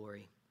desire for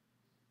glory.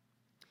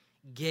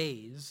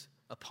 Gaze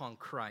upon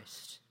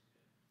Christ.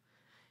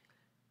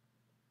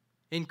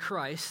 In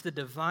Christ, the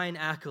divine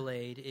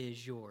accolade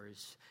is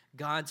yours.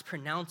 God's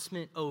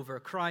pronouncement over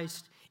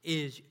Christ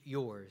is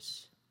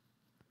yours.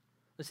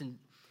 Listen,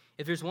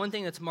 if there's one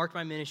thing that's marked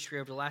my ministry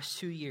over the last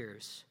 2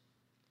 years,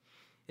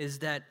 is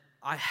that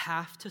I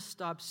have to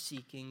stop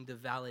seeking the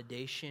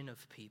validation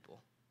of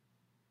people.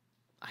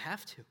 I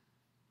have to.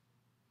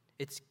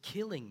 It's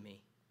killing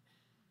me.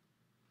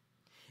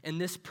 And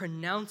this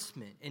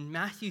pronouncement in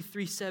Matthew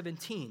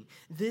 3:17,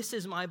 this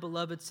is my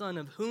beloved Son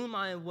of whom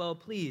I am well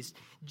pleased.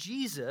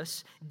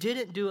 Jesus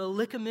didn't do a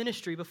lick of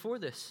ministry before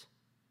this.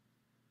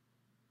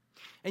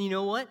 And you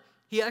know what?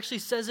 He actually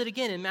says it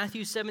again in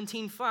Matthew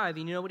 17:5.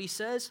 You know what he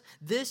says?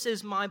 This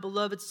is my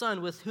beloved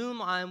Son with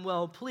whom I am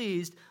well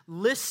pleased.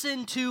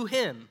 Listen to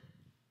him.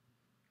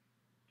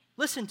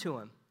 Listen to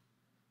him.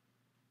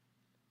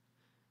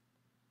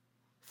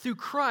 Through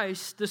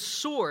Christ, the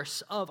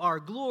source of our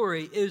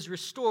glory is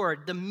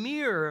restored. The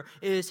mirror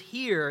is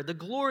here. The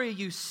glory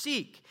you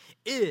seek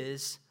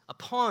is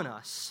upon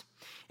us.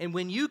 And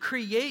when you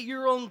create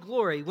your own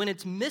glory, when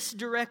it's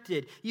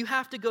misdirected, you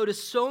have to go to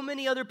so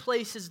many other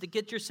places to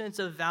get your sense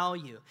of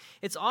value.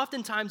 It's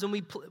oftentimes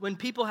when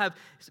people have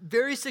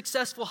very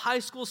successful high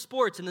school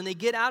sports and then they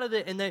get out of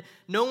it and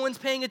no one's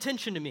paying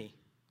attention to me.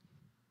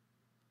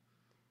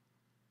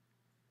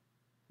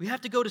 We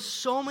have to go to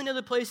so many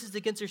other places to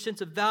get your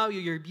sense of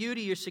value, your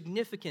beauty, your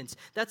significance.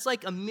 That's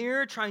like a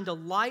mirror trying to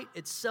light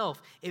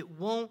itself. It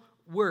won't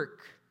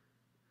work.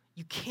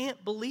 You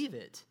can't believe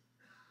it.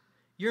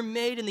 You're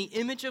made in the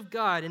image of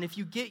God, and if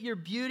you get your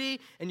beauty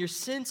and your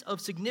sense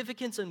of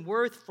significance and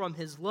worth from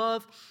his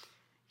love,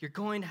 you're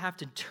going to have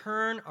to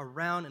turn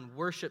around and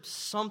worship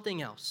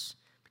something else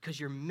because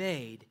you're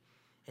made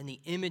in the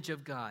image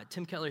of God.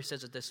 Tim Keller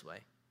says it this way.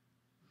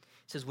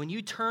 He says, when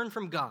you turn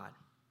from God,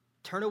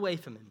 turn away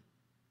from him,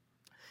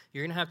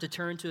 you're going to have to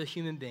turn to a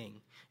human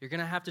being. You're going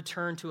to have to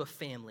turn to a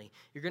family.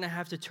 You're going to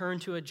have to turn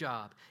to a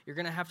job. You're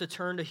going to have to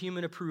turn to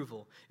human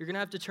approval. You're going to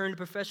have to turn to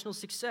professional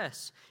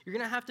success. You're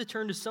going to have to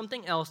turn to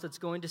something else that's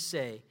going to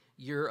say,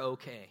 you're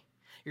okay.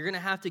 You're going to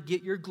have to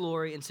get your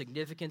glory and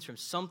significance from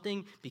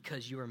something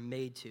because you are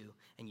made to,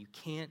 and you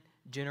can't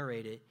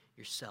generate it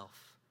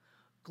yourself.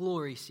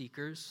 Glory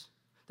seekers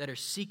that are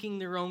seeking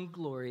their own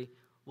glory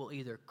will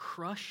either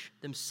crush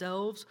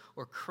themselves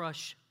or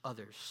crush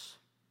others.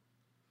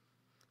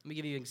 Let me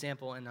give you an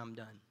example, and I'm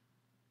done.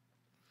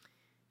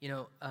 You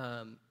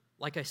know,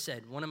 like I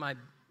said, one of my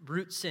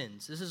root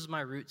sins, this is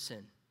my root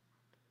sin,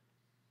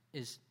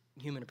 is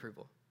human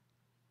approval.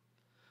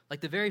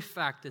 Like the very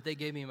fact that they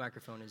gave me a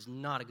microphone is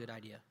not a good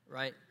idea,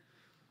 right?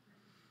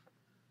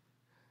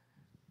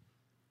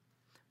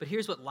 But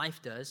here's what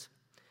life does.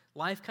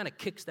 Life kind of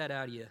kicks that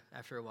out of you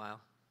after a while.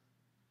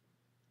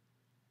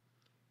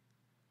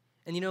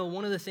 And you know,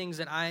 one of the things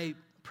that I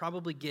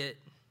probably get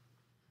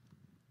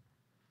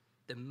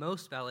the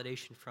most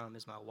validation from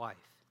is my wife.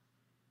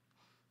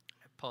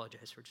 I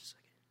apologize for just a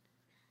second.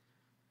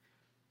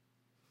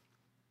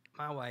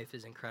 My wife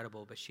is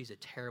incredible, but she's a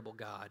terrible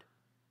God.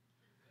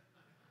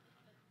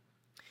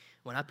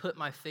 When I put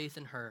my faith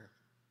in her,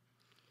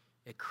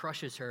 it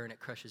crushes her and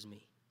it crushes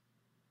me.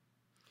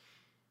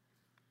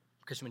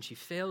 Because when she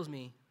fails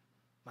me,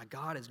 my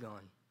God is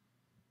gone.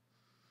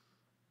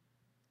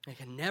 I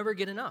can never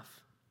get enough.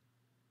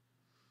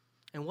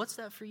 And what's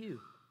that for you?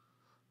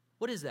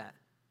 What is that?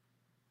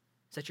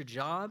 Is that your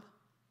job?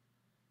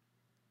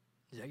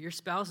 Is that your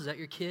spouse? Is that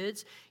your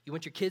kids? You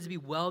want your kids to be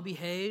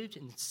well-behaved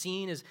and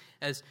seen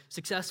as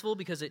successful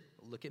because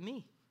look at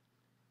me.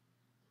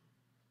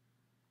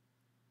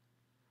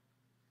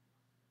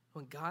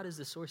 When God is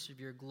the source of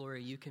your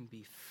glory, you can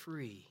be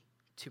free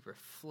to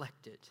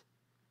reflect it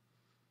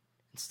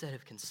instead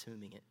of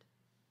consuming it.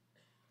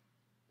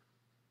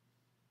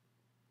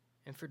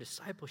 And for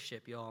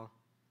discipleship, y'all,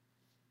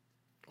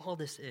 all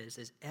this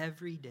is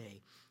every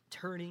day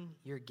turning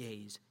your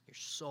gaze, your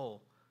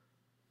soul,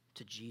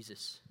 to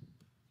Jesus.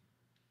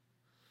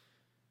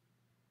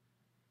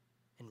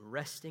 And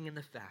resting in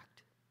the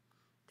fact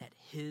that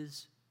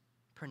his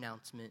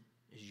pronouncement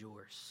is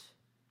yours.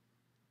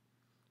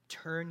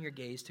 Turn your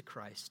gaze to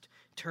Christ.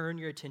 Turn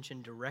your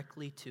attention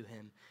directly to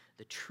him,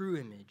 the true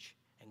image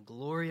and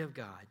glory of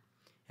God.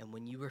 And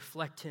when you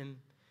reflect him,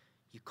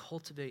 You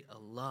cultivate a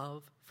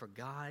love for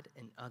God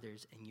and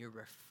others, and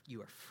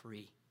you are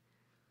free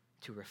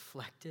to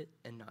reflect it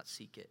and not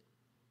seek it.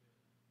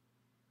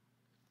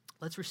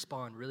 Let's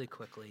respond really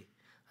quickly.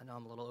 I know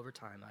I'm a little over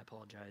time. I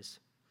apologize.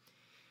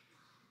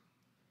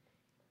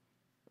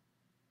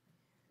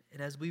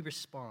 And as we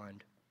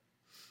respond,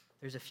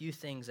 there's a few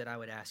things that I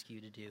would ask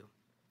you to do.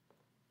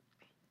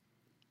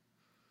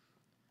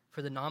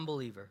 For the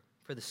non-believer,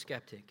 for the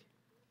skeptic,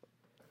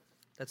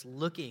 that's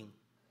looking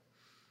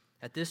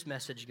at this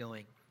message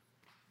going,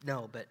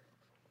 no, but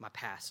my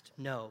past.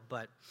 No,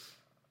 but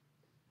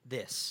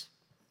this.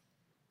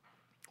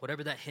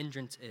 Whatever that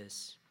hindrance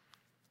is.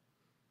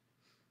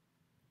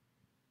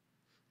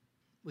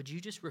 Would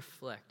you just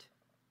reflect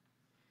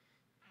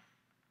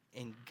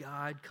in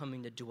God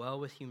coming to dwell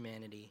with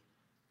humanity,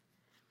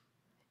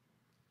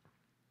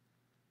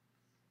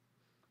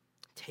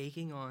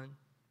 taking on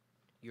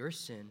your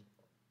sin,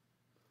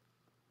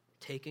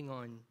 taking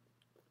on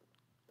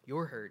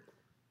your hurt,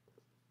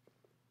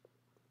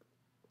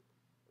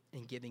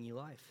 and giving you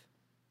life?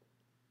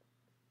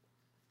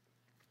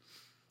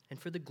 And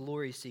for the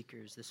glory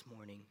seekers this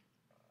morning,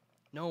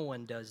 no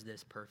one does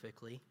this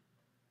perfectly.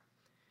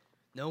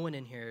 No one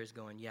in here is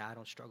going, yeah, I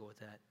don't struggle with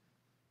that.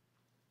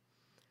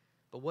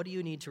 But what do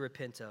you need to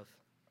repent of?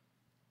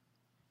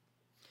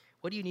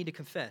 What do you need to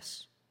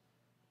confess?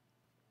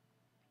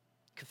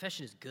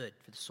 Confession is good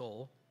for the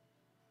soul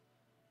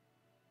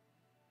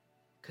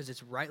because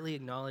it's rightly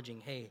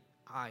acknowledging, hey,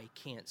 I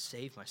can't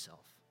save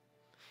myself.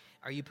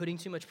 Are you putting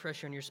too much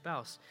pressure on your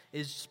spouse?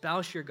 Is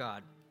spouse your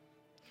God?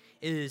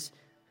 Is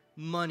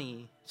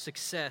money,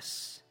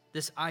 success,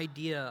 this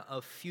idea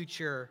of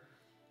future,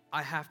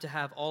 I have to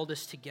have all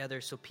this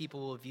together so people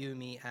will view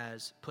me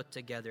as put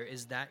together,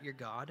 is that your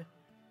God?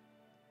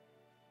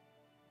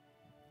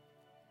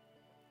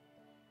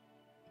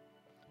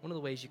 One of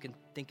the ways you can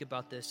think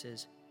about this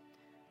is,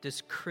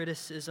 does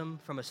criticism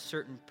from a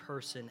certain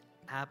person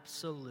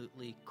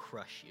absolutely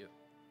crush you?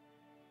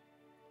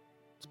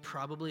 It's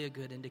probably a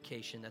good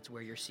indication that's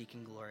where you're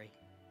seeking glory.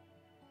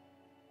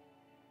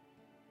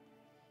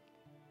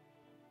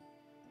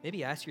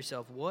 Maybe ask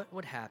yourself, what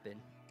would happen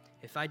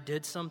if I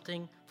did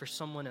something for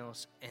someone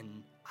else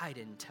and I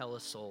didn't tell a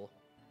soul?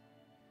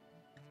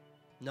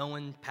 No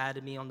one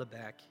patted me on the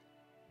back.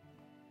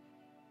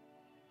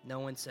 No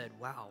one said,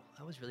 wow,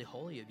 that was really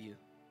holy of you.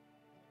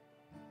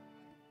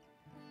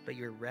 But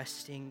you're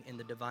resting in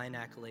the divine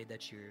accolade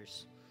that's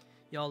yours.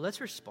 Y'all, let's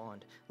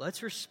respond.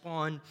 Let's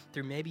respond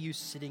through maybe you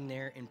sitting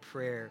there in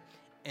prayer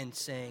and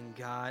saying,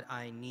 God,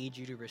 I need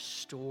you to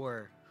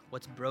restore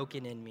what's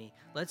broken in me.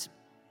 Let's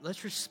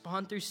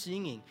respond through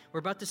singing. We're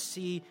about to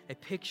see a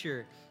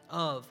picture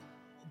of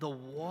the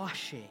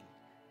washing,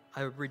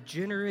 a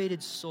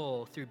regenerated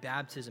soul through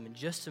baptism in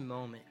just a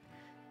moment.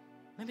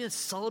 Maybe let's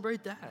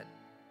celebrate that.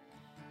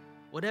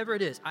 Whatever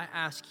it is, I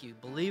ask you,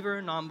 believer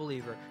or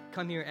non-believer,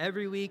 come here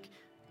every week.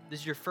 This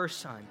is your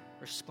first time.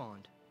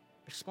 Respond.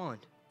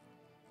 Respond.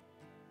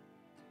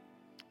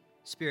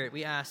 Spirit,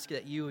 we ask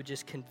that you would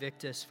just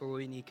convict us for where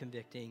we need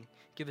convicting.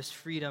 Give us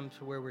freedom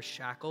to where we're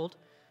shackled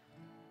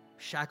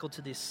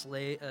to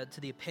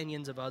the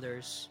opinions of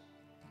others.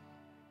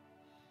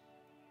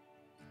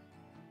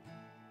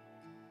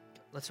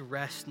 Let's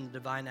rest in the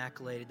divine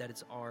accolade that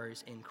it's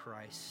ours in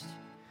Christ.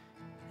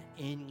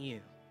 In you.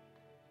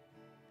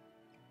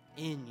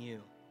 In you.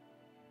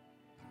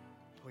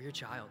 We're your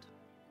child.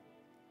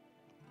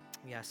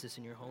 We ask this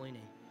in your holy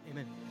name.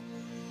 Amen.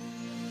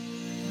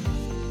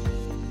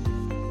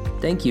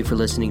 Thank you for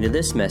listening to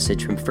this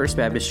message from First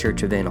Baptist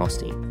Church of Van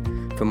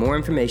Alstyne. For more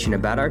information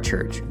about our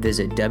church,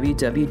 visit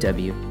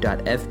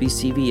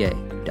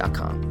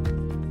www.fbcva.com.